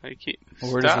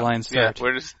 Well, where does the line start? Yeah,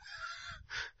 where does...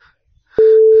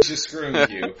 Just screwing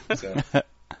with you. So.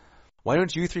 Why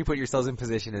don't you three put yourselves in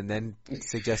position and then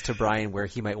suggest to Brian where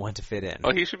he might want to fit in?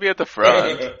 Oh, he should be at the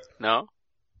front. No?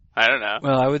 I don't know.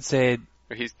 Well, I would say...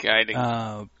 Or he's guiding.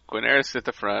 Guineris at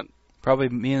the front. Probably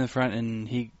me in the front, and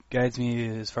he guides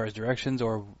me as far as directions,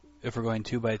 or if we're going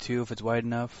 2 by 2, if it's wide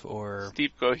enough, or...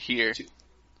 Steve, go here.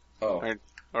 Oh.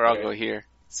 Or I'll go here.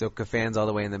 So Kafan's all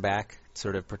the way in the back,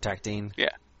 sort of protecting.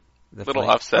 Yeah. The Little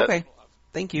flank. offset. Okay.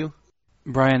 Thank you.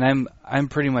 Brian, I'm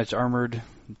pretty much armored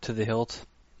to the hilt.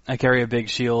 I carry a big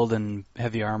shield and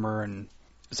heavy armor, and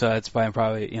so that's why I'm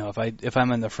probably, if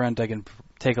I'm in the front, I can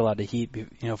take a lot of heat,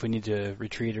 if we need to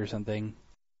retreat or something.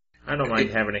 I don't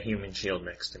mind having a human shield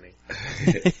next to me.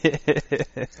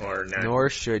 Or not. Nor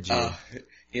should you.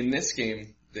 In this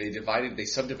game, they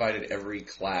subdivided every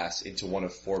class into one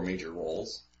of 4 major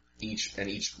roles.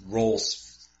 Each role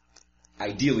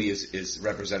ideally is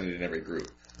represented in every group.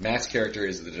 Matt's character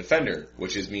is the defender,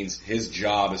 which means his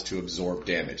job is to absorb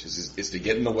damage, is to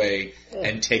get in the way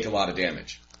and take a lot of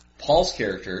damage. Paul's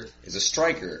character is a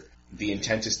striker. The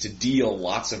intent is to deal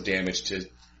lots of damage to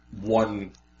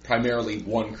primarily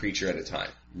one creature at a time.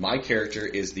 My character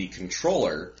is the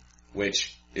controller,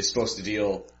 which is supposed to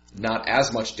deal not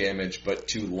as much damage, but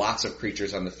to lots of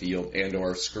creatures on the field and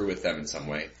or screw with them in some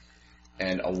way.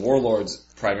 And a warlord's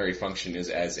primary function is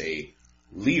as a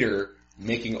leader,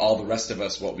 making all the rest of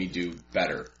us what we do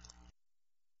better.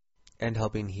 And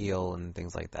helping heal and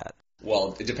things like that.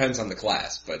 Well, it depends on the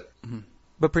class, but... Mm-hmm.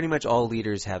 But pretty much all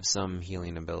leaders have some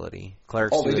healing ability.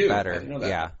 Clerics they do it do. better. I didn't know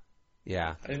that.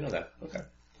 Yeah. I didn't know that. Okay,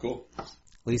 cool. At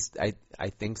least I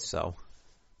think so.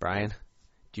 Brian,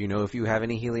 do you know if you have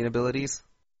any healing abilities?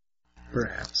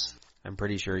 Perhaps. I'm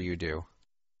pretty sure you do.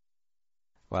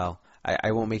 Well,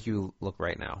 I won't make you look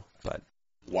right now, but...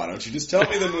 Why don't you just tell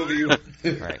me the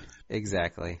movie? Right,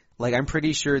 exactly. Like, I'm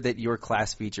pretty sure that your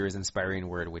class feature is Inspiring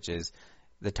Word, which is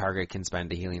the target can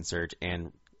spend a healing surge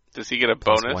and... Does he get a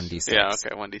plus bonus? 1d6. Yeah,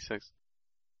 okay, 1d6.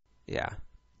 Yeah.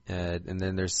 And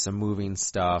then there's some moving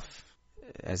stuff,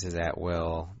 as is at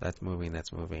will. That's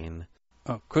moving.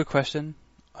 Oh, quick question.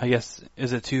 I guess,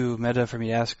 is it too meta for me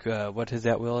to ask what his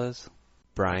at will is?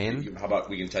 Brian? How about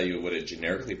we can tell you what it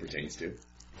generically pertains to?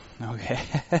 Okay.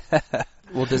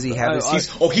 Well, does he have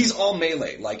He's all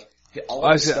melee. Like, all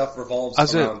of his stuff revolves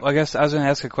around... I guess I was going to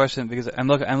ask a question because I'm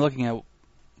looking at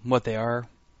what they are.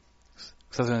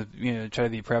 Because I was going to try to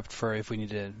be prepped for if we need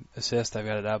to assist. I've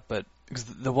got it up, but because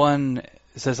the one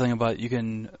says something about you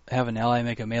can have an ally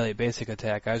make a melee basic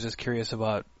attack. I was just curious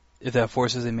about if that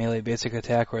forces a melee basic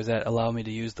attack, or does that allow me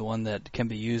to use the one that can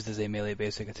be used as a melee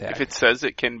basic attack? If it says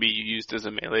it can be used as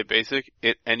a melee basic,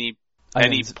 at any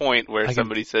point where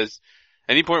somebody says,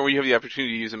 any point where you have the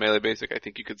opportunity to use a melee basic, I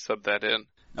think you could sub that in.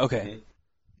 Okay.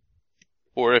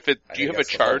 Or do you have a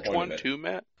charge one too,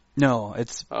 Matt? No,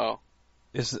 Oh.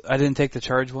 I didn't take the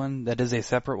charge one. That is a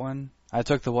separate one. I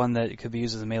took the one that could be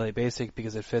used as a melee basic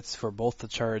because it fits for both the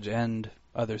charge and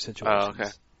other situations. Oh,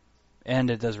 okay. And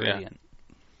it does Radiant.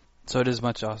 So it is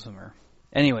much awesomer.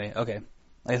 Anyway, okay.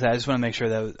 Like I said, I just want to make sure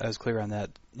that I was clear on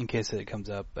that in case it comes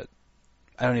up, but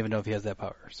I don't even know if he has that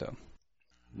power, so.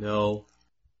 No.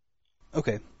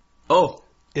 Okay. Oh!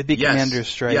 It'd be yes, Commander's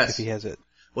Strike yes. if he has it.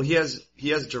 Well, he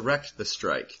has Direct the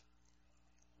Strike.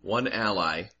 One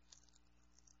ally.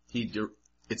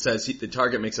 It says the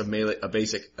target makes a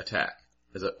basic attack.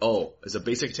 Is a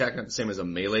basic attack not the same as a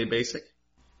melee basic?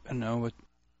 I don't know what.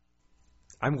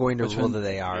 I'm going to rule that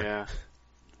they are. Yeah.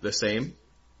 The same?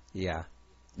 Yeah.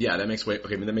 Yeah, that makes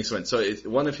sense. So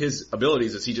one of his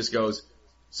abilities is he just goes,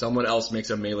 someone else makes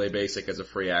a melee basic as a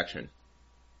free action.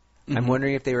 Mm-hmm. I'm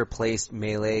wondering if they replaced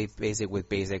melee basic with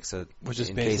basic, so which is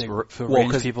in basic case for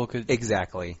ranged people could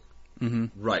exactly.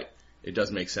 Mm-hmm. Right. It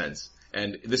does make sense.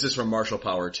 And this is from Martial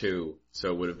Power 2, so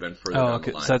it would have been further down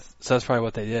the line. So that's probably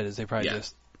what they did, is they probably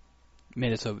just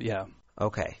made it so, yeah.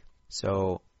 Okay.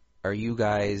 So, are you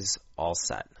guys all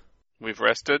set? We've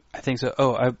rested. I think so.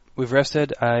 Oh, we've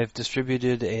rested. I've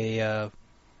distributed a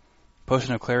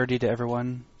potion of clarity to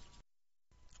everyone.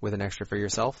 With an extra for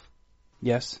yourself?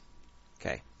 Yes.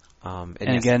 Okay. And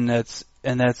yes, again, that's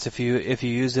if you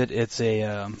use it, it's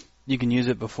a you can use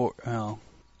it before. Well,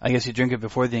 I guess you drink it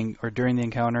before or during the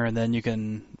encounter, and then you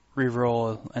can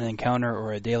reroll an encounter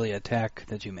or a daily attack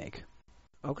that you make.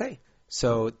 Okay.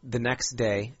 So the next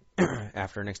day,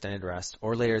 after an extended rest,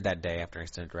 or later that day after an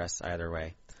extended rest, either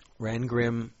way,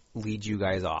 Rangrim leads you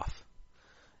guys off.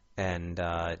 And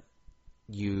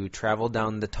you travel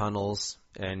down the tunnels,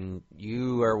 and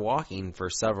you are walking for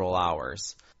several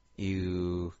hours.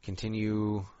 You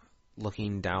continue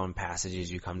looking down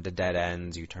passages, you come to dead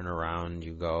ends, you turn around,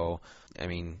 you go. I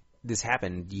mean, this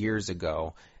happened years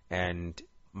ago, and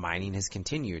mining has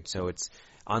continued, so it's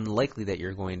unlikely that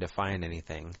you're going to find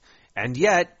anything. And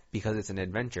yet, because it's an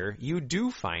adventure, you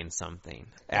do find something.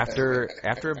 After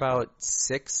about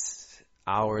 6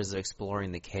 hours of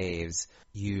exploring the caves,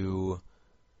 you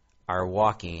are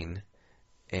walking,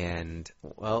 and,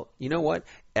 well, you know what?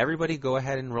 Everybody go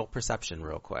ahead and roll perception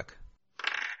real quick.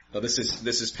 Oh, this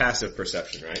is passive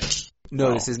perception, right?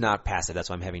 No, This is not passive. That's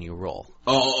why I'm having you roll.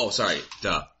 Oh, sorry.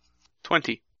 Duh.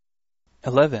 20.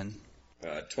 11.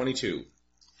 22.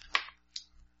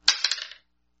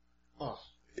 Oh,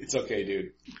 it's okay,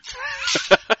 dude.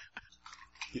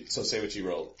 So say what you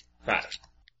rolled.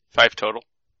 5 total.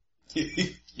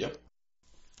 Yep.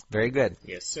 Very good.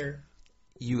 Yes, sir.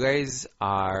 You guys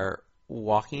are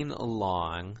walking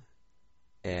along,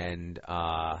 and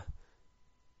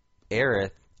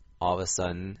Aerith all of a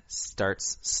sudden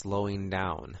starts slowing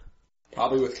down.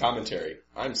 Probably with commentary.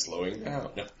 I'm slowing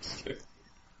down. No, just kidding.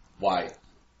 Why?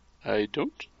 I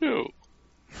don't know.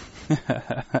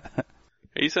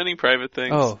 Are you sending private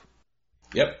things? Oh.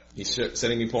 Yep, he's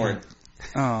sending me porn.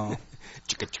 Oh.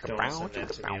 Don't send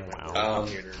that to me on my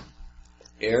computer.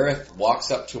 Aerith walks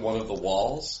up to one of the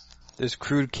walls There's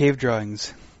crude cave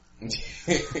drawings.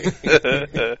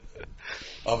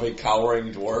 of a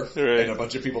cowering dwarf Right. and a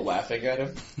bunch of people laughing at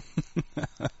him.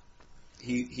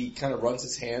 He kind of runs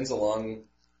his hands along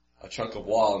a chunk of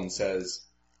wall and says,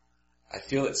 I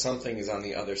feel that something is on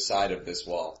the other side of this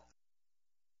wall.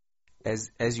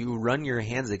 As you run your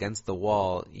hands against the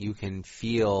wall, you can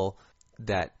feel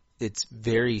that it's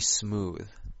very smooth.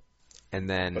 And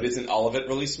then, But isn't all of it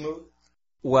really smooth?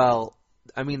 well,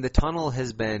 I mean, the tunnel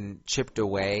has been chipped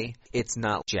away. It's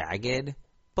not jagged,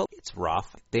 but it's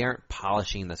rough. They aren't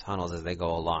polishing the tunnels as they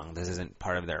go along. This isn't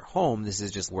part of their home. This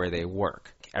is just where they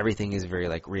work. Everything is very,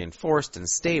 reinforced and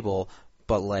stable,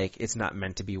 but, it's not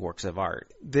meant to be works of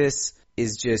art. This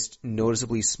is just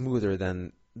noticeably smoother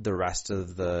than the rest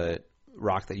of the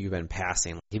rock that you've been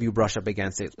passing. If you brush up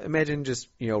against it, imagine just,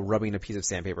 rubbing a piece of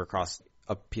sandpaper across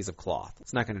a piece of cloth.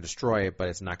 It's not going to destroy it, but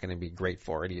it's not going to be great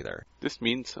for it either. This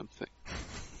means something.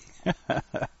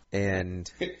 And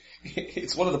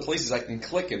It's one of the places I can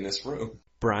click in this room.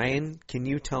 Brian, can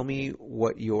you tell me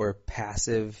what your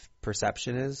passive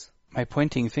perception is? My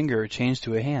pointing finger changed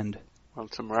to a hand.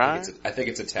 Want some I rye? think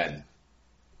it's a 10.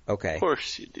 Okay. Of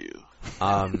course you do.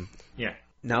 Yeah.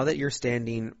 Now that you're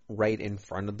standing right in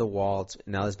front of the wall,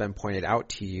 now it's been pointed out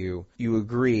to you, you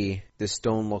agree the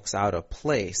stone looks out of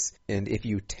place. And if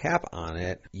you tap on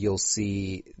it, you'll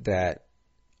see that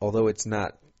although it's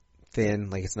not thin,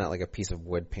 it's not like a piece of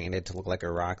wood painted to look like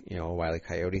a rock, a Wile E.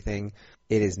 Coyote thing,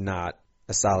 it is not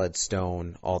a solid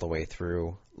stone all the way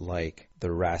through like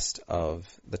the rest of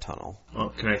the tunnel.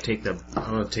 Oh, I'm gonna take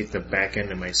the back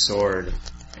end of my sword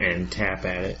and tap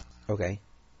at it. Okay.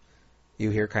 You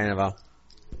hear kind of a...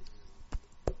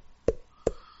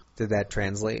 Did that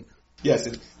translate? Yes,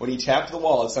 when he tapped the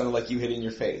wall, it sounded like you hitting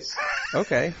your face.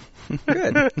 Okay.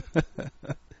 Good. I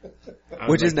would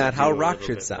Which is like to not how do a rock little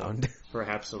should bit sound.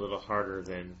 Perhaps a little harder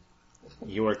than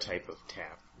your type of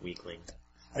tap, weakling.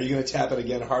 Are you going to tap it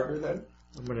again harder then?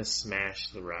 I'm gonna smash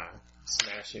the rock.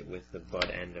 Smash it with the butt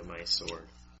end of my sword.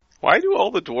 Why do all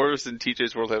the dwarves in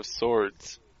TJ's World have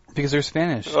swords? Because they're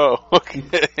Spanish. Oh,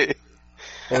 okay.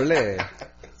 Ole.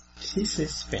 He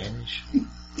says Spanish.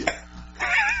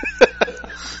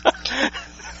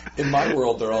 In my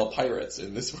world, they're all pirates.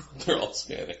 In this world, they're all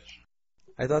Spanish.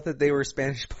 I thought that they were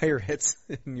Spanish pirates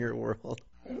in your world.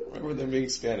 I don't remember them being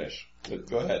Spanish. But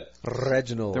go ahead.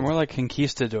 Reginald. They're more like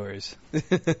conquistadors.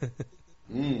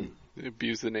 Mm. They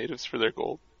abuse the natives for their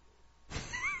gold.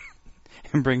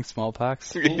 And bring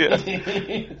smallpox. Yeah.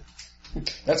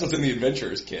 That's what's in the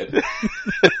Adventurers, kid.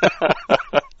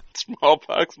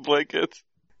 Smallpox blankets.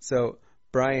 So,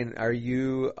 Brian, were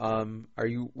you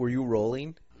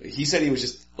rolling? He said he was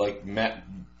just,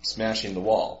 smashing the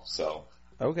wall, so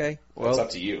Okay. that's Well,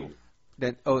 up to you.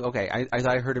 Then, okay. I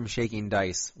thought I heard him shaking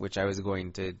dice, which I was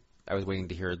waiting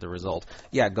to hear the result.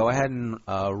 Yeah, go ahead and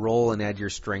roll and add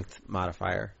your strength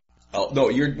modifier. Oh, no,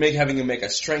 you're having him make a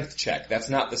strength check. That's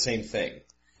not the same thing.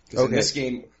 Because in this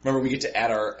game, remember we get to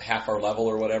add half our level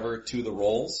or whatever to the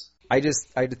rolls? I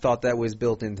thought that was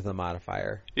built into the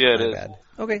modifier. Yeah, it is. Bad.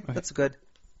 Okay, that's good.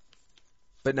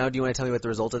 But now do you want to tell me what the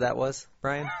result of that was,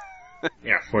 Brian?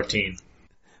 Yeah, 14.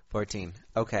 14.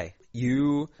 Okay.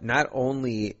 You not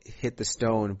only hit the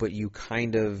stone, but you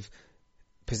kind of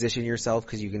position yourself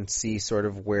because you can see sort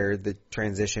of where the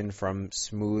transition from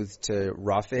smooth to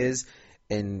rough is,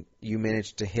 and you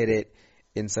manage to hit it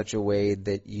in such a way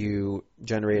that you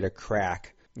generate a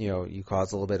crack. You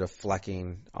cause a little bit of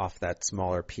flecking off that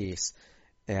smaller piece.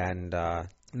 And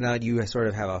now you sort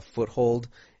of have a foothold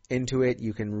into it.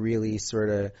 You can really sort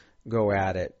of go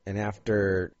at it. And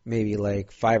after maybe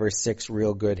like 5 or 6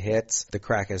 real good hits, the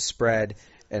crack has spread.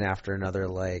 And after another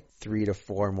like 3 to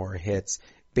 4 more hits,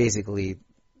 basically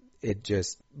it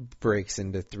just breaks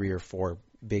into 3 or 4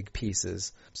 big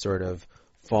pieces, sort of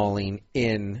falling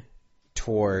in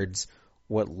towards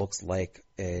what looks like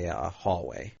a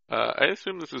hallway. I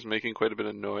assume this is making quite a bit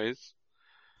of noise.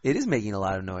 It is making a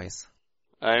lot of noise.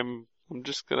 I'm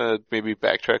just gonna maybe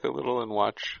backtrack a little and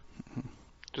watch.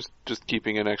 Just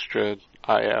keeping an extra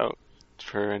eye out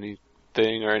for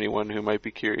anything or anyone who might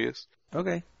be curious.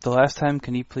 Okay. The last time,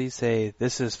 can you please say,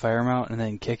 "This is Firemount," and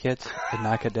then kick it and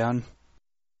knock it down?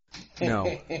 No.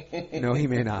 No, he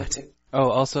may not. Oh,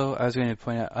 also, I was going to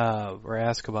point out, or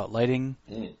ask about lighting.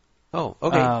 Oh,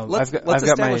 okay. Let's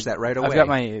establish that right away.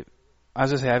 I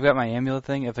was going to say, I've got my amulet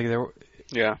thing. If there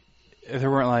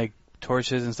weren't like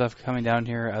torches and stuff coming down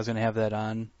here, I was going to have that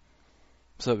on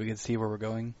so that we could see where we're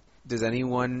going. Does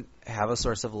anyone have a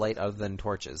source of light other than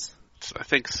torches? I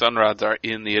think sunrods are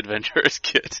in the adventurer's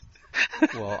kit.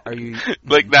 Well, are you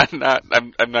like not?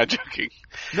 I'm not joking.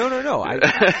 No.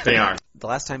 They are. The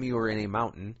last time you were in a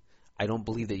mountain, I don't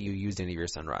believe that you used any of your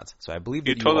sunrods. So I believe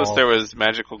that you told us there was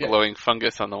magical glowing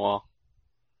fungus on the wall.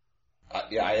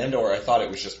 I thought it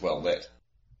was just well lit.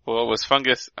 Well, it was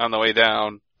fungus on the way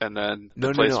down, and then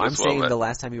the place was I'm saying well lit. the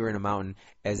last time you were in a mountain,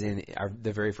 as in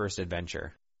the very first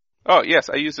adventure. Oh yes,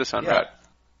 I used a sunrod. Yeah.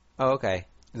 Oh, okay.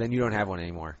 Then you don't have one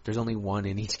anymore. There's only one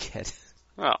in each kit.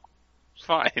 Oh,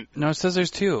 fine. No, it says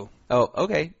there's 2. Oh,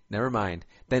 okay. Never mind.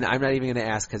 Then I'm not even going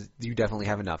to ask because you definitely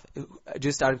have enough.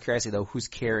 Just out of curiosity, though, who's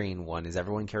carrying one? Is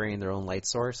everyone carrying their own light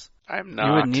source? I'm not.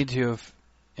 You wouldn't need to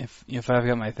if I've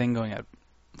got my thing going at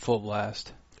full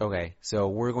blast. Okay, so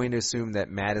we're going to assume that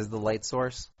Matt is the light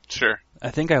source? Sure. I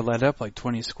think I lit up like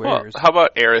 20 squares. Well, how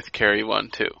about Aerith carry one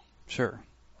too? Sure.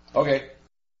 Okay.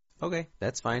 Okay,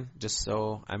 that's fine. Just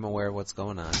so I'm aware of what's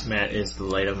going on. Matt is the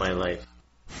light of my life.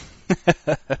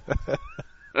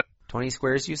 20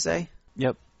 squares, you say?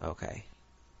 Yep. Okay.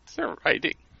 Is there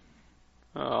writing?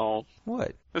 Oh.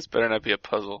 What? This better not be a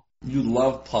puzzle. You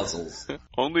love puzzles.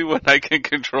 Only when I can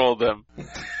control them.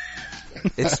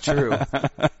 It's true.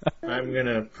 I'm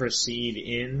gonna proceed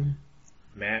in.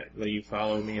 Matt, will you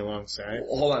follow me alongside?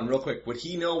 Hold on, real quick. Would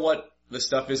he know what the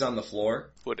stuff is on the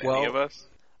floor? Would Well, any of us?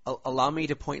 Allow me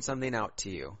to point something out to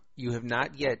you. You have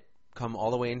not yet come all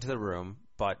the way into the room,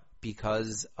 but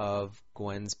because of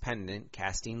Gwen's pendant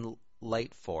casting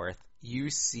light forth, you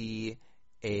see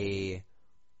a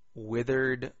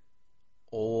withered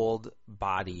old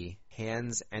body,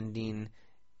 hands ending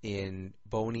in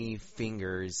bony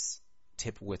fingers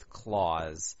tipped with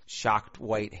claws, shocked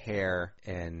white hair,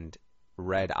 and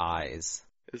red eyes.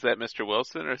 Is that Mr.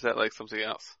 Wilson or is that like something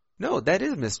else? No, that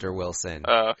is Mr. Wilson.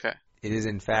 Oh, okay. It is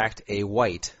in fact a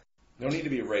white. No need to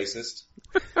be racist.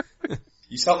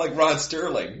 You sound like Rod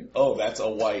Sterling. Oh, that's a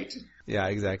white. Yeah,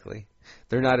 exactly.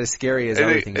 They're not as scary as I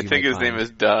everything think you might his find. name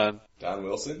is Don. Don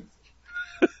Wilson?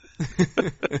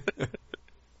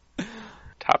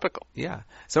 Topical. Yeah.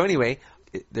 So anyway,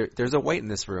 there's a white in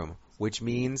this room, which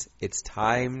means it's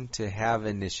time to have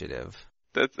initiative.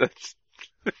 That's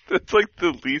like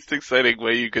the least exciting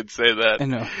way you could say that. I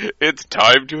know. It's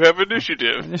time to have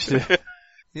initiative. Initiative.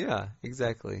 Yeah,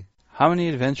 exactly. How many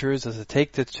adventures does it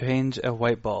take to change a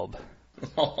white bulb?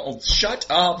 Oh, shut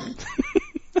up!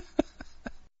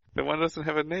 The one doesn't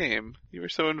have a name. You were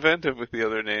so inventive with the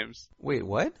other names. Wait,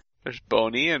 what? There's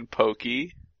Boney and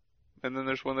Pokey, and then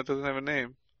there's one that doesn't have a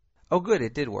name. Oh, good,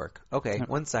 it did work. Okay,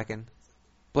 1 second.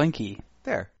 Blinky.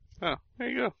 There. Oh, there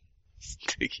you go.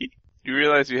 Sticky. You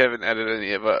realize you haven't added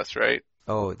any of us, right?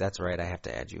 Oh, that's right, I have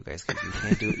to add you guys because you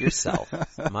can't do it yourself.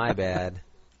 My bad.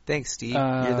 Thanks, Steve.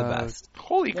 You're the best.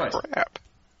 Holy Nice. crap.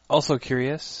 Also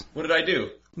curious. What did I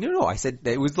do? No, I said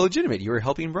that it was legitimate. You were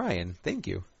helping Brian. Thank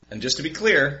you. And just to be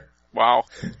clear, Wow.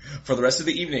 for the rest of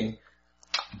the evening,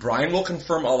 Brian will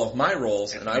confirm all of my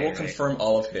rolls, and I will confirm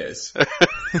all of his.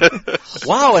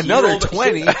 Wow, He another rolled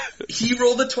 20. He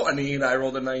rolled a 20, and I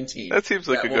rolled a 19. That seems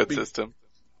like a won't good system.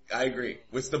 I agree.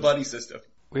 It's the buddy system.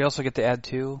 We also get to add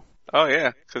 2 Oh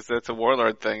yeah, because that's a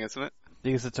warlord thing, isn't it?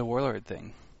 because it's a warlord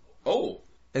thing. Oh.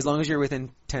 As long as you're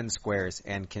within 10 squares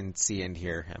and can see and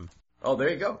hear him. Oh, there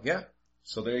you go. Yeah.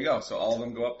 So there you go. So all of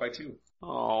them go up by 2.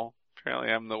 Oh, apparently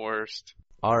I'm the worst.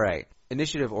 Alright,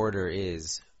 initiative order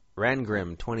is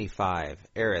Rangrim 25,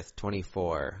 Aerith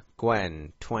 24,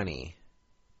 Gwen 20,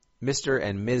 Mr.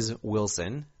 and Ms.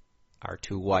 Wilson, our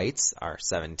 2 whites, are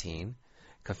 17,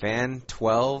 Kafan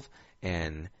 12,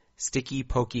 and Sticky,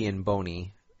 Pokey, and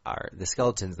Boney, are the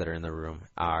skeletons that are in the room,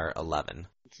 are 11.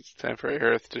 It's time for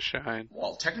Aerith to shine.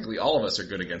 Well, technically all of us are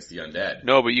good against the undead.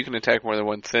 No, but you can attack more than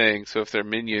one thing, so if they're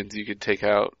minions, you could take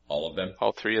out All of them.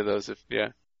 all 3 of those yeah.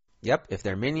 Yep, if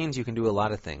they're minions, you can do a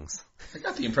lot of things. I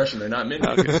got the impression they're not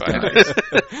minions. Okay,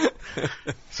 fine.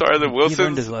 So are the He learned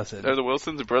Wilsons, his lesson. are the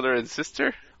Wilsons brother and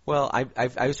sister? Well,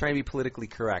 I was trying to be politically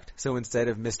correct. So instead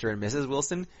of Mr. and Mrs.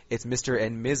 Wilson, it's Mr.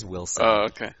 and Ms. Wilson. Oh,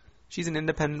 okay. She's an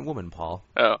independent woman, Paul.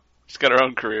 Oh, she's got her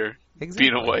own career. Exactly.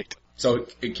 Being a white. So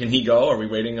can he go? Are we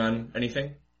waiting on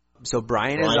anything? So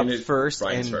Brian is up first,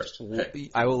 Brian's and first. Okay.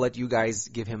 I will let you guys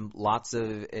give him lots of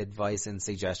advice and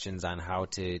suggestions on how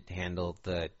to handle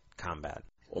the combat.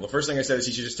 Well, the first thing I said is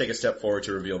he should just take a step forward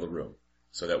to reveal the room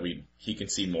so that he can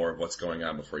see more of what's going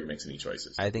on before he makes any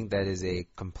choices. I think that is a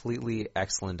completely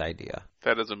excellent idea.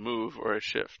 That is a move or a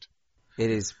shift.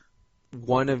 It is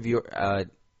one of your,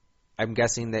 I'm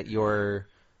guessing that your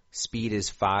speed is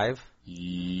 5.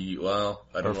 Well,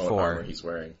 I don't Or know 4. what armor he's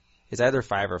wearing. It's either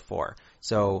 5 or 4.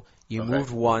 So you Okay.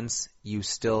 moved once, you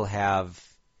still have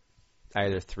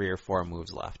either 3 or 4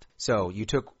 moves left. So you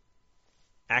took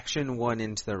action 1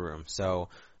 into the room. So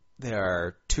there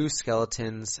are 2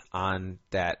 skeletons on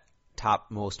that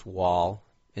topmost wall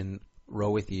in row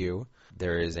with you.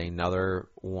 There is another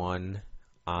one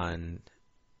on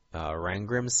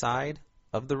Rangrim's side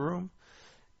of the room.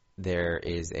 There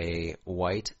is a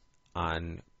white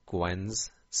on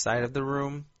Gwen's side of the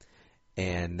room.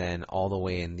 And then all the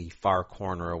way in the far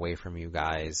corner away from you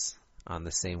guys on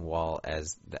the same wall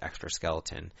as the extra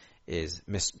skeleton is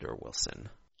Mr. Wilson.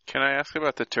 Can I ask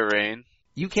about the terrain?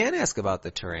 You can ask about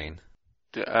the terrain.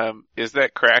 Is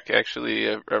that crack actually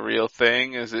a real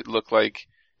thing? Does it look like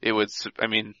it would,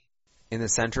 In the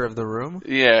center of the room,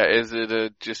 yeah, is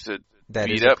it just a that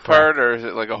is beat a up crack. part, or is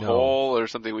it like a No. hole or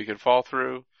something we could fall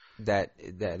through? That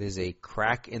is a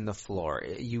crack in the floor.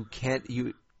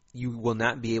 You will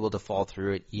not be able to fall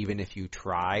through it even if you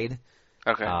tried.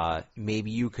 Okay.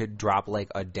 Maybe you could drop like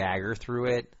a dagger through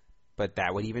it, but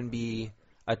that would even be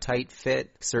a tight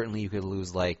fit. Certainly you could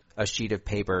lose like a sheet of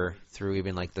paper through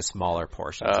even like the smaller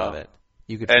portions of it.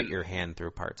 You could fit your hand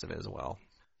through parts of it as well.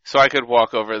 So I could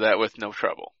walk over that with no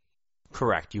trouble.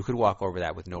 Correct. You could walk over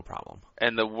that with no problem.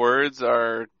 And the words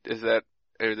are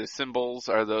the symbols,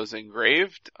 are those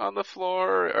engraved on the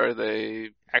floor? Are they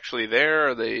actually there?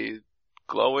 Are they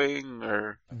glowing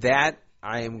or? That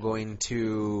I am going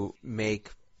to make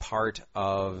part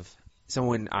of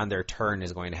someone on their turn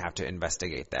is going to have to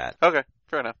investigate that. Okay,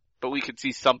 fair enough. But we could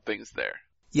see something's there.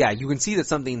 Yeah, you can see that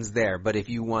something's there, but if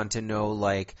you want to know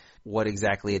like what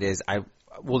exactly it is,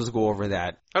 we'll just go over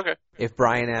that. Okay. If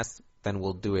Brian asks, then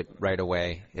we'll do it right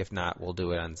away. If not, we'll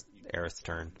do it on Aerith's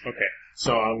turn. Okay,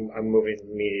 so I'm moving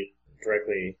me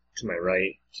directly to my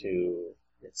right to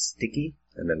it's Sticky.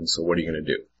 And then, so what are you going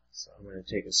to do? So I'm going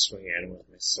to take a swing at him with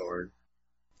my sword.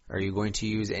 Are you going to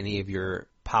use any of your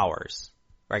powers?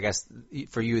 Or I guess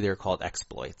for you they're called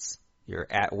exploits. Your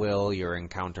at will, your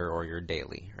encounter, or your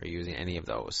daily. Are you using any of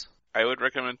those? I would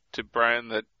recommend to Brian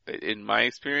that, in my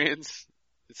experience,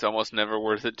 it's almost never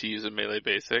worth it to use a melee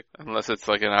basic. Unless it's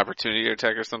like an opportunity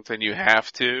attack or something, you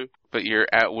have to. But your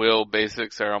at-will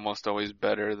basics are almost always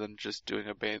better than just doing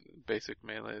a basic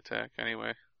melee attack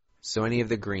anyway. So any of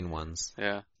the green ones.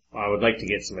 Yeah. I would like to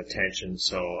get some attention,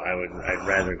 so I'd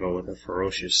rather go with a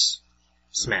ferocious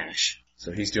smash.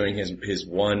 So he's doing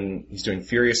he's doing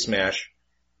Furious Smash,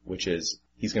 which is,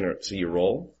 so you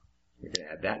roll, you're gonna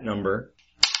add that number.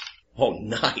 Oh,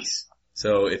 nice!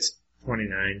 So it's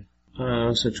 29.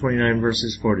 So 29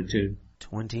 versus Fortitude.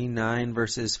 29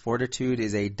 versus Fortitude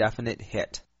is a definite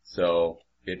hit. So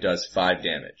it does 5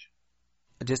 damage.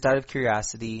 Just out of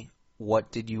curiosity,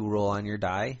 what did you roll on your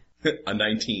die? A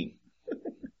 19.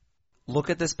 Look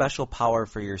at the special power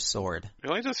for your sword. It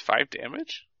only does 5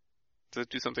 damage? Does it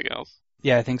do something else?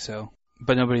 Yeah, I think so.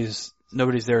 But nobody's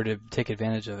there to take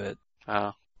advantage of it.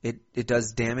 Oh. It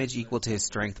does damage equal to his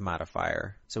strength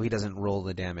modifier, so he doesn't roll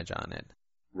the damage on it.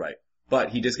 Right. But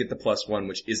he does get the +1,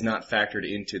 which is not factored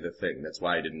into the thing. That's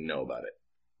why I didn't know about it.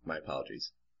 My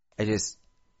apologies.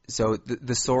 So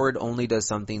the sword only does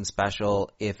something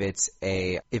special if it's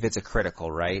a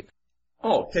critical, right?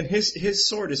 Oh, then his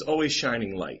sword is always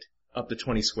shining light, up to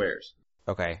 20 squares.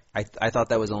 Okay. I thought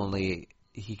that was only,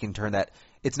 he can turn that,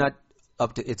 it's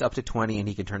up to 20 and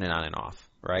he can turn it on and off,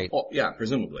 right? Oh, yeah,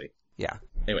 presumably. Yeah.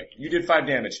 Anyway, you did 5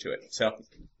 damage to it, so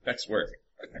that's work.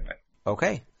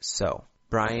 Okay. So,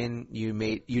 Brian,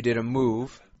 you did a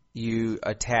move, you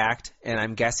attacked, and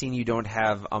I'm guessing you don't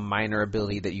have a minor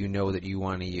ability that you know that you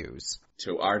want to use.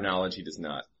 To our knowledge, he does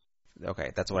not.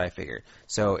 Okay, that's what I figured.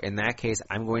 So, in that case,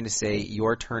 I'm going to say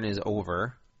your turn is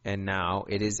over, and now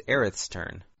it is Aerith's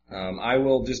turn. I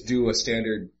will just do a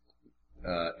standard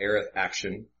Aerith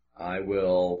action. I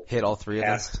will Hit all three of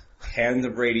them? cast Hand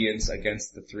of Radiance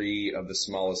against the 3 of the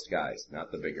smallest guys,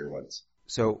 not the bigger ones.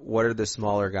 So, what are the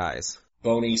smaller guys?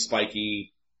 Bony,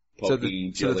 spiky, So pokey,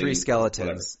 the jelly, 3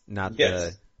 skeletons, not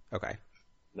Yes. okay,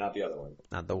 not the other one.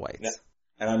 not the whites. No.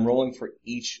 And I'm rolling for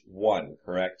each one,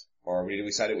 correct? Or we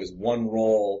decided it was one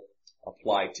roll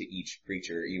applied to each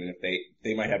creature, even if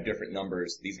they might have different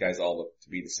numbers. These guys all look to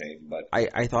be the same, but...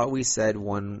 I thought we said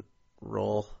one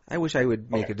roll. I wish I would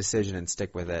make Okay. a decision and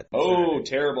stick with it. Oh,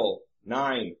 terrible.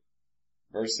 9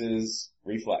 versus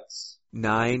reflex.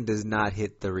 9 does not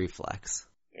hit the reflex.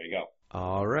 There you go.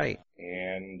 All right.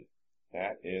 And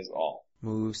that is all.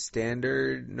 Move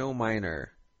standard, no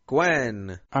minor.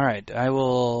 Gwen. All right, I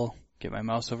will get my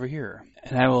mouse over here,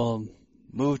 and I will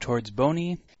move towards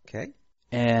Boney, Okay.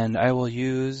 and I will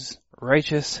use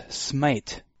Righteous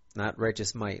Smite. Not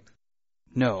righteous might.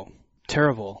 No,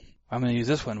 terrible. I'm going to use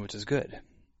this one, which is good.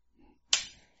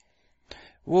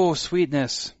 Whoa,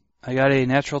 sweetness. I got a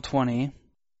natural 20.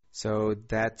 So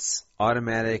that's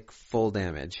automatic full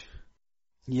damage.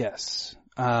 Yes.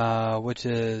 Which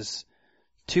is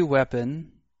 2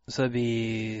 weapon. So that'd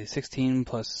be 16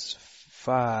 plus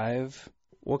 5.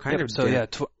 What kind Yep, of so yeah,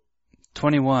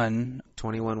 21.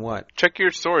 21 what? Check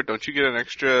your sword. Don't you get an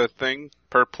extra thing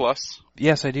per plus?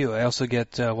 Yes, I do. I also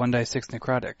get 1d6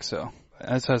 necrotic, so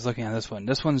that's what I was looking at this one.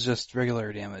 This one's just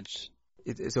regular damage.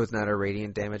 So it's not a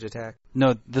radiant damage attack?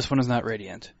 No, this one is not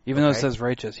radiant. Even though it Okay. says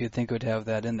righteous, you'd think it would have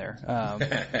that in there.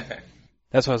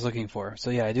 That's what I was looking for. So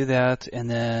yeah, I do that, and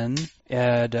then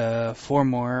add 4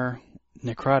 more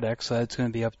necrotic, so that's going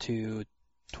to be up to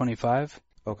 25.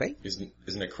 Okay. Is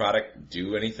necrotic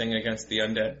do anything against the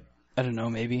undead? I don't know,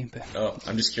 maybe. But Oh,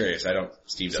 I'm just curious.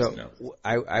 Steve doesn't know. So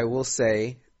I will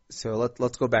say, so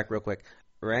let's go back real quick.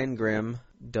 Rangrim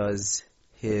does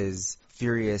his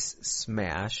Furious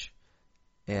Smash,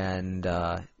 and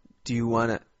do you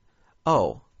want to...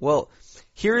 Oh, well,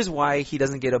 here's why he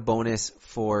doesn't get a bonus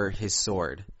for his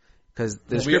sword. Because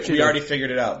the description... We already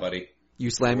figured it out, buddy. You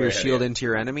slam We're your ahead, shield yeah. into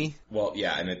your enemy? Well,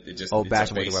 yeah, and it just... Oh, it's bash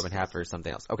a him with base- your weapon half or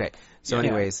something else. Okay. So Yeah.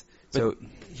 anyways, so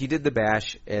he did the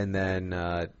bash, and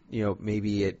then,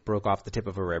 maybe it broke off the tip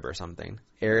of a rib or something.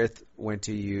 Aerith went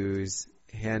to use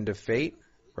Hand of Fate,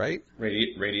 right?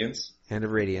 Radiance. Hand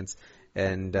of Radiance,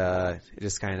 and it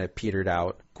just kind of petered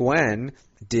out. Gwen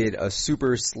did a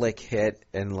super slick hit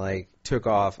and, took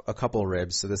off a couple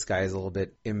ribs, so this guy is a little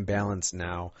bit imbalanced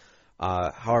now.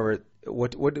 However,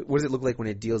 what does it look like when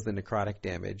it deals the necrotic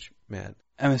damage, Matt?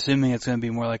 I'm assuming it's going to be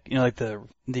more like, like the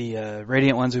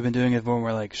radiant ones we've been doing is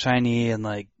more like shiny and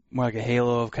more like a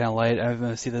halo of kind of light. I'm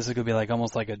going to see this is going to be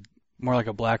almost like more like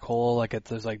a black hole,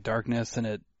 there's darkness and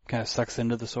it kind of sucks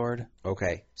into the sword.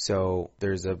 Okay, so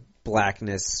there's a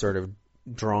blackness sort of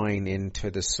drawing into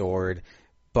the sword,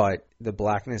 but the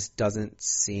blackness doesn't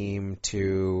seem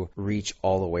to reach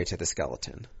all the way to the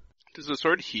skeleton. Does the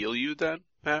sword heal you then,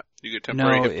 Matt? You get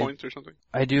temporary hit points or something?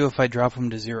 I do if I drop them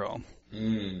to 0.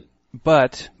 Mm.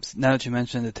 But, now that you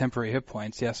mentioned the temporary hit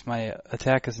points, yes, my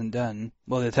attack isn't done.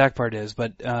 Well, the attack part is,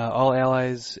 but all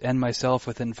allies and myself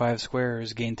within 5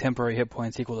 squares gain temporary hit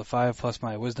points equal to 5 plus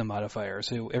my wisdom modifier.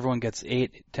 So everyone gets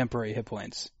 8 temporary hit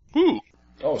points. Woo!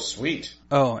 Oh, sweet.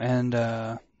 Oh, and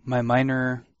my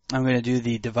minor, I'm going to do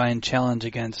the divine challenge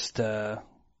against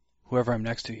whoever I'm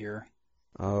next to here.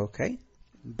 Okay.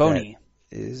 Boney.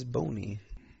 That is Boney.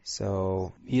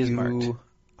 So He is you marked.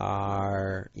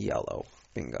 are yellow.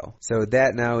 Bingo. So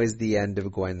that now is the end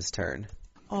of Gwen's turn.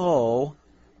 Oh.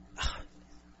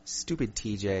 Stupid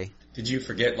TJ. Did you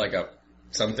forget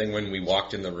something when we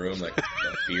walked in the room, like a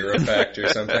fear effect or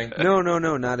something? No,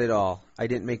 not at all. I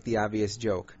didn't make the obvious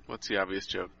joke. What's the obvious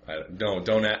joke? Don't.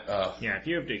 Yeah, if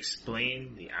you have to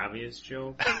explain the obvious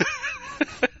joke.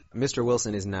 Mr.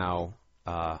 Wilson is now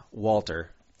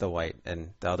Walter the White,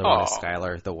 and the other one is Aw.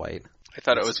 Skylar the White. I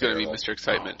thought it was going to be terrible. Mr.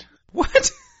 Excitement.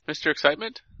 What? Mr.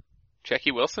 Excitement?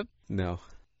 Jackie Wilson? No.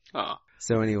 Oh.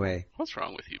 So anyway, What's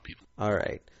wrong with you people? all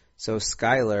right. So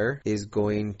Skylar is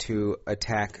going to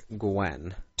attack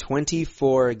Gwen.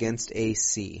 24 against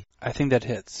AC. I think that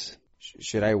hits.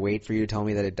 Should I wait for you to tell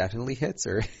me that it definitely hits,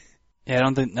 or? Yeah,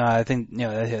 I think,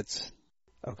 that hits.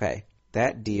 Okay.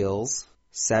 That deals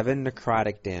 7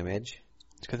 necrotic damage,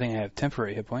 It's a good thing I have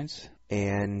temporary hit points.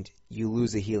 and you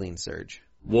lose a healing surge.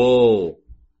 Whoa.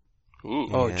 Ooh.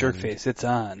 Oh, And- jerk face, it's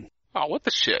on. Oh, what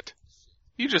the shit?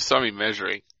 You just saw me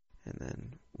measuring. And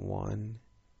then 1,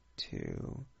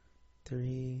 2,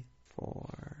 3,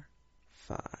 4,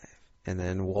 5. And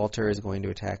then Walter is going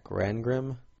to attack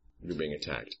Rangrim. You're being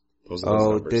attacked. Those are those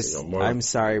Oh, numbers, this, you know, more. I'm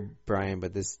sorry, Brian,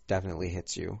 but this definitely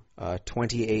hits you.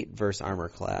 28 versus armor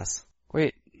class.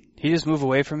 Wait, he just moved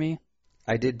away from me?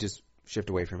 I did just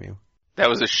shift away from you. That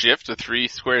was a shift, a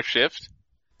 3-square shift?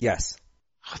 Yes.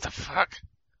 What the fuck?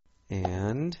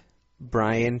 And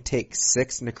Brian takes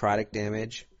 6 necrotic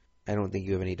damage. I don't think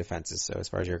you have any defenses, so as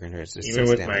far as you're concerned, it's just Even 6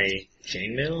 with damage. my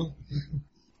chainmail?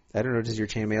 I don't know, does your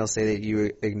chainmail say that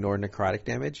you ignore necrotic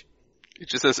damage? It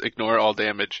just says ignore all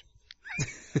damage.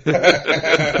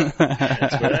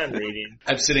 That's what I'm reading.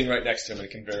 I'm sitting right next to him and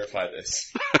can verify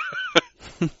this.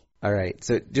 Alright,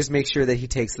 so just make sure that he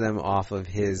takes them off of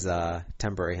his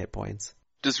temporary hit points.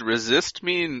 Does resist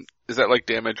mean, is that like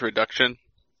damage reduction?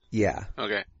 Yeah.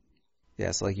 Okay.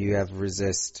 Yeah, so like you have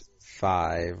resist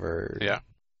 5 or Yeah.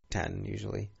 10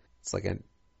 usually. It's like a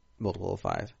multiple of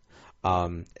 5.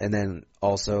 And then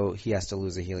also he has to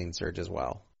lose a healing surge as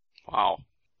well. Wow.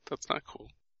 That's not cool.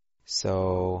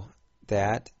 So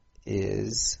that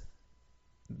is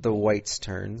the White's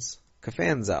turns.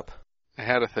 Kafan's up. I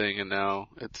had a thing and now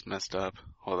it's messed up.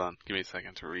 Hold on. Give me a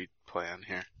second to replan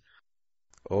here.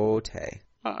 Otay.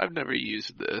 Oh, I've never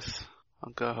used this.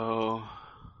 I'll go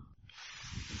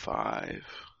 5.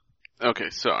 Okay,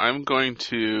 so I'm going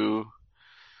to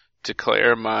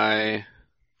declare my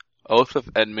Oath of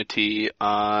Enmity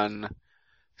on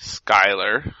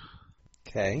Skylar.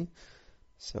 Okay.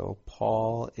 So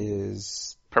Paul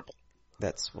is... Purple.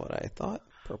 That's what I thought.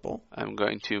 Purple. I'm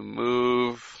going to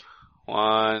move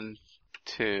 1,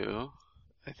 2.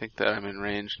 I think that I'm in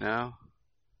range now.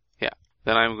 Yeah.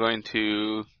 Then I'm going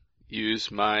to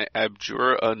use my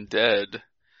Abjure Undead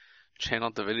Channel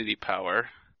Divinity power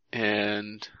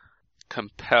and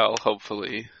compel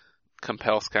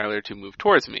Skylar to move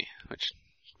towards me, which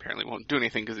apparently won't do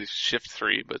anything because he's shift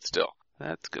 3, but still.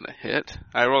 That's gonna hit.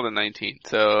 I rolled a 19,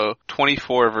 so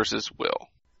 24 versus Will.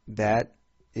 That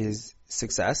is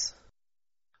success.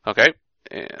 Okay,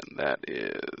 and that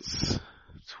is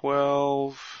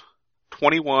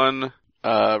 21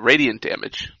 radiant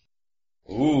damage.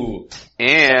 Ooh.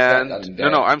 And, That's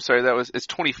no, I'm sorry, it's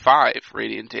 25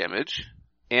 radiant damage.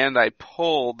 And I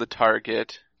pulled the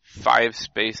target 5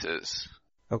 spaces.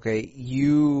 Okay,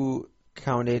 you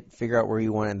count it, figure out where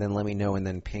you want it, and then let me know, and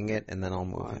then ping it, and then I'll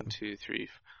move 1, him. 2, 3.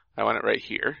 I want it right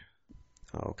here.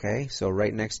 Okay, so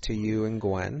right next to you and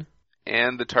Gwen.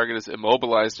 And the target is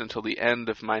immobilized until the end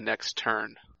of my next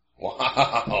turn.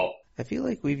 Wow. I feel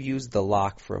like we've used the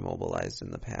lock for immobilized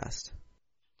in the past.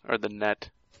 Or the net.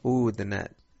 Ooh, the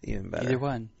net. Even better. Either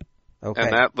one. Okay.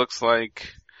 And that looks like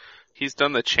he's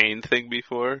done the chain thing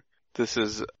before. This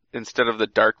is, instead of the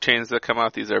dark chains that come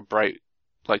out, these are bright,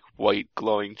 like white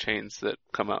glowing chains that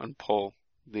come out and pull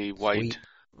the white. Sweet.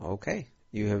 Okay.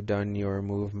 You have done your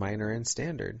move minor and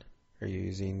standard. Are you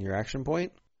using your action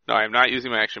point? No, I'm not using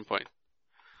my action point.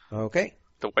 Okay.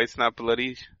 The white's not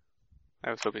bloody. I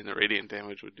was hoping the radiant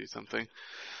damage would do something.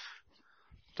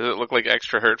 Does it look like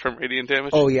extra hurt from radiant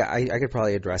damage? Oh yeah, I could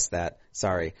probably address that.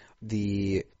 Sorry.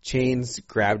 The chains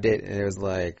grabbed it and it was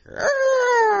like,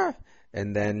 "Argh!"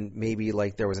 And then maybe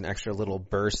like there was an extra little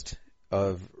burst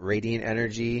of radiant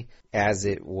energy as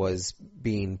it was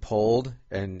being pulled,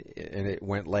 and it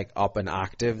went like up an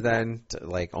octave then to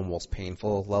like almost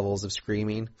painful levels of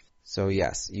screaming. So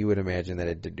yes, you would imagine that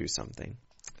it did do something.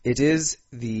 It is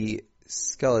the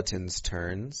skeleton's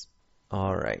turns.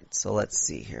 Alright, so let's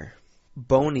see here.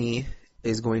 Boney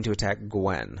is going to attack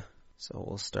Gwen. So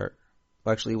we'll start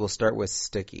with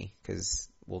Sticky, because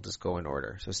we'll just go in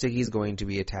order. So Sticky's going to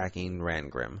be attacking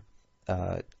Rangrim.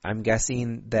 I'm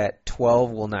guessing that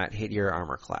 12 will not hit your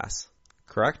armor class,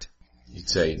 correct? You'd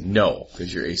say no,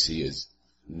 because your AC is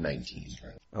 19.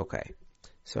 Okay.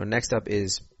 So next up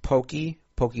is Pokey.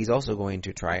 Pokey's also going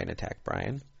to try and attack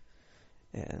Brian.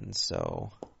 And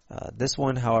so this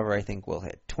one, however, I think will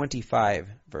hit 25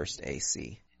 versus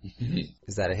AC.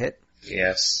 Is that a hit?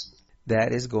 Yes.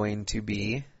 That is going to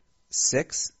be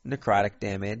 6 necrotic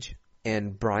damage.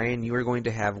 And Brian, you are going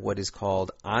to have what is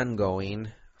called ongoing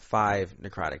 5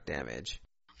 necrotic damage.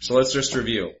 So let's just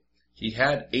review. He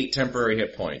had 8 temporary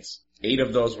hit points. 8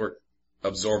 of those were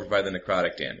absorbed by the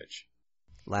necrotic damage.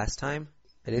 Last time?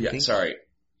 I didn't Yeah, think... sorry.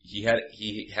 He had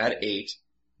 8.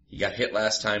 He got hit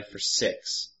last time for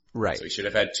 6. Right. So he should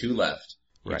have had 2 left.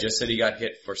 He Right. just said he got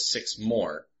hit for 6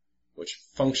 more, which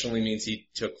functionally means he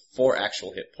took 4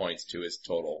 actual hit points to his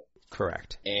total.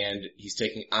 Correct. And he's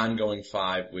taking ongoing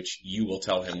 5, which you will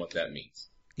tell him what that means.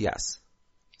 Yes.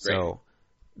 Great. So,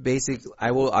 basically,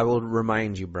 I will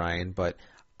remind you, Brian, but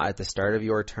at the start of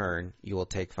your turn, you will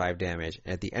take 5 damage.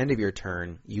 And at the end of your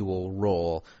turn, you will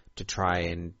roll to try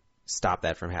and stop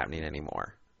that from happening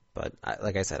anymore. But,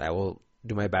 like I said, I will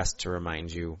do my best to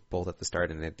remind you both at the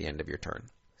start and at the end of your turn.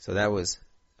 So that was,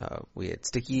 we had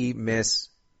Sticky, Miss,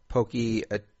 Pokey,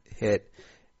 a hit,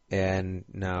 and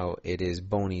now it is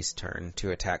Boney's turn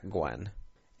to attack Gwen.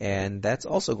 And that's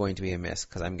also going to be a miss,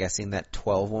 because I'm guessing that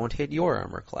 12 won't hit your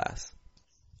armor class.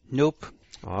 Nope.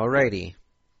 Alrighty.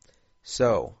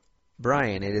 So,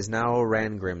 Brian, it is now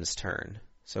Rangrim's turn.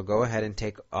 So go ahead and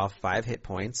take off 5 hit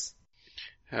points.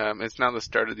 It's now the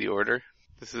start of the order.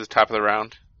 This is the top of the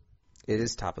round. It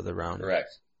is top of the round. Correct.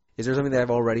 Is there something that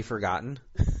I've already forgotten?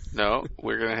 No,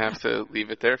 we're going to have to leave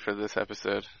it there for this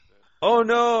episode. Oh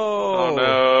no! Oh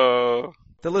no!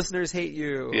 The listeners hate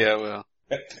you. Yeah, well,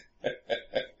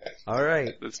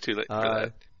 Alright. it's too late for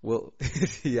that. We'll,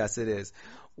 yes it is.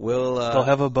 We'll, They'll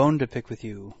have a bone to pick with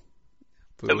you.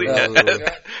 At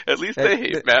least they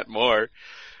hate Matt more.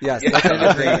 Yes, Yeah, that's kind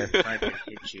of fair. I can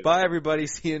hit you. Bye everybody,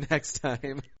 see you next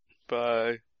time.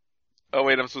 Bye. Oh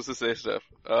wait, I'm supposed to say stuff.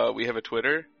 We have a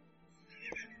Twitter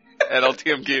at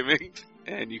LTM Gaming,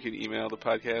 and you can email the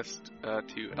podcast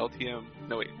to LTM.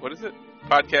 No wait, what is it?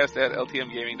 Podcast at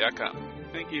LTMgaming.com.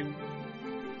 Thank you.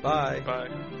 Bye. Bye.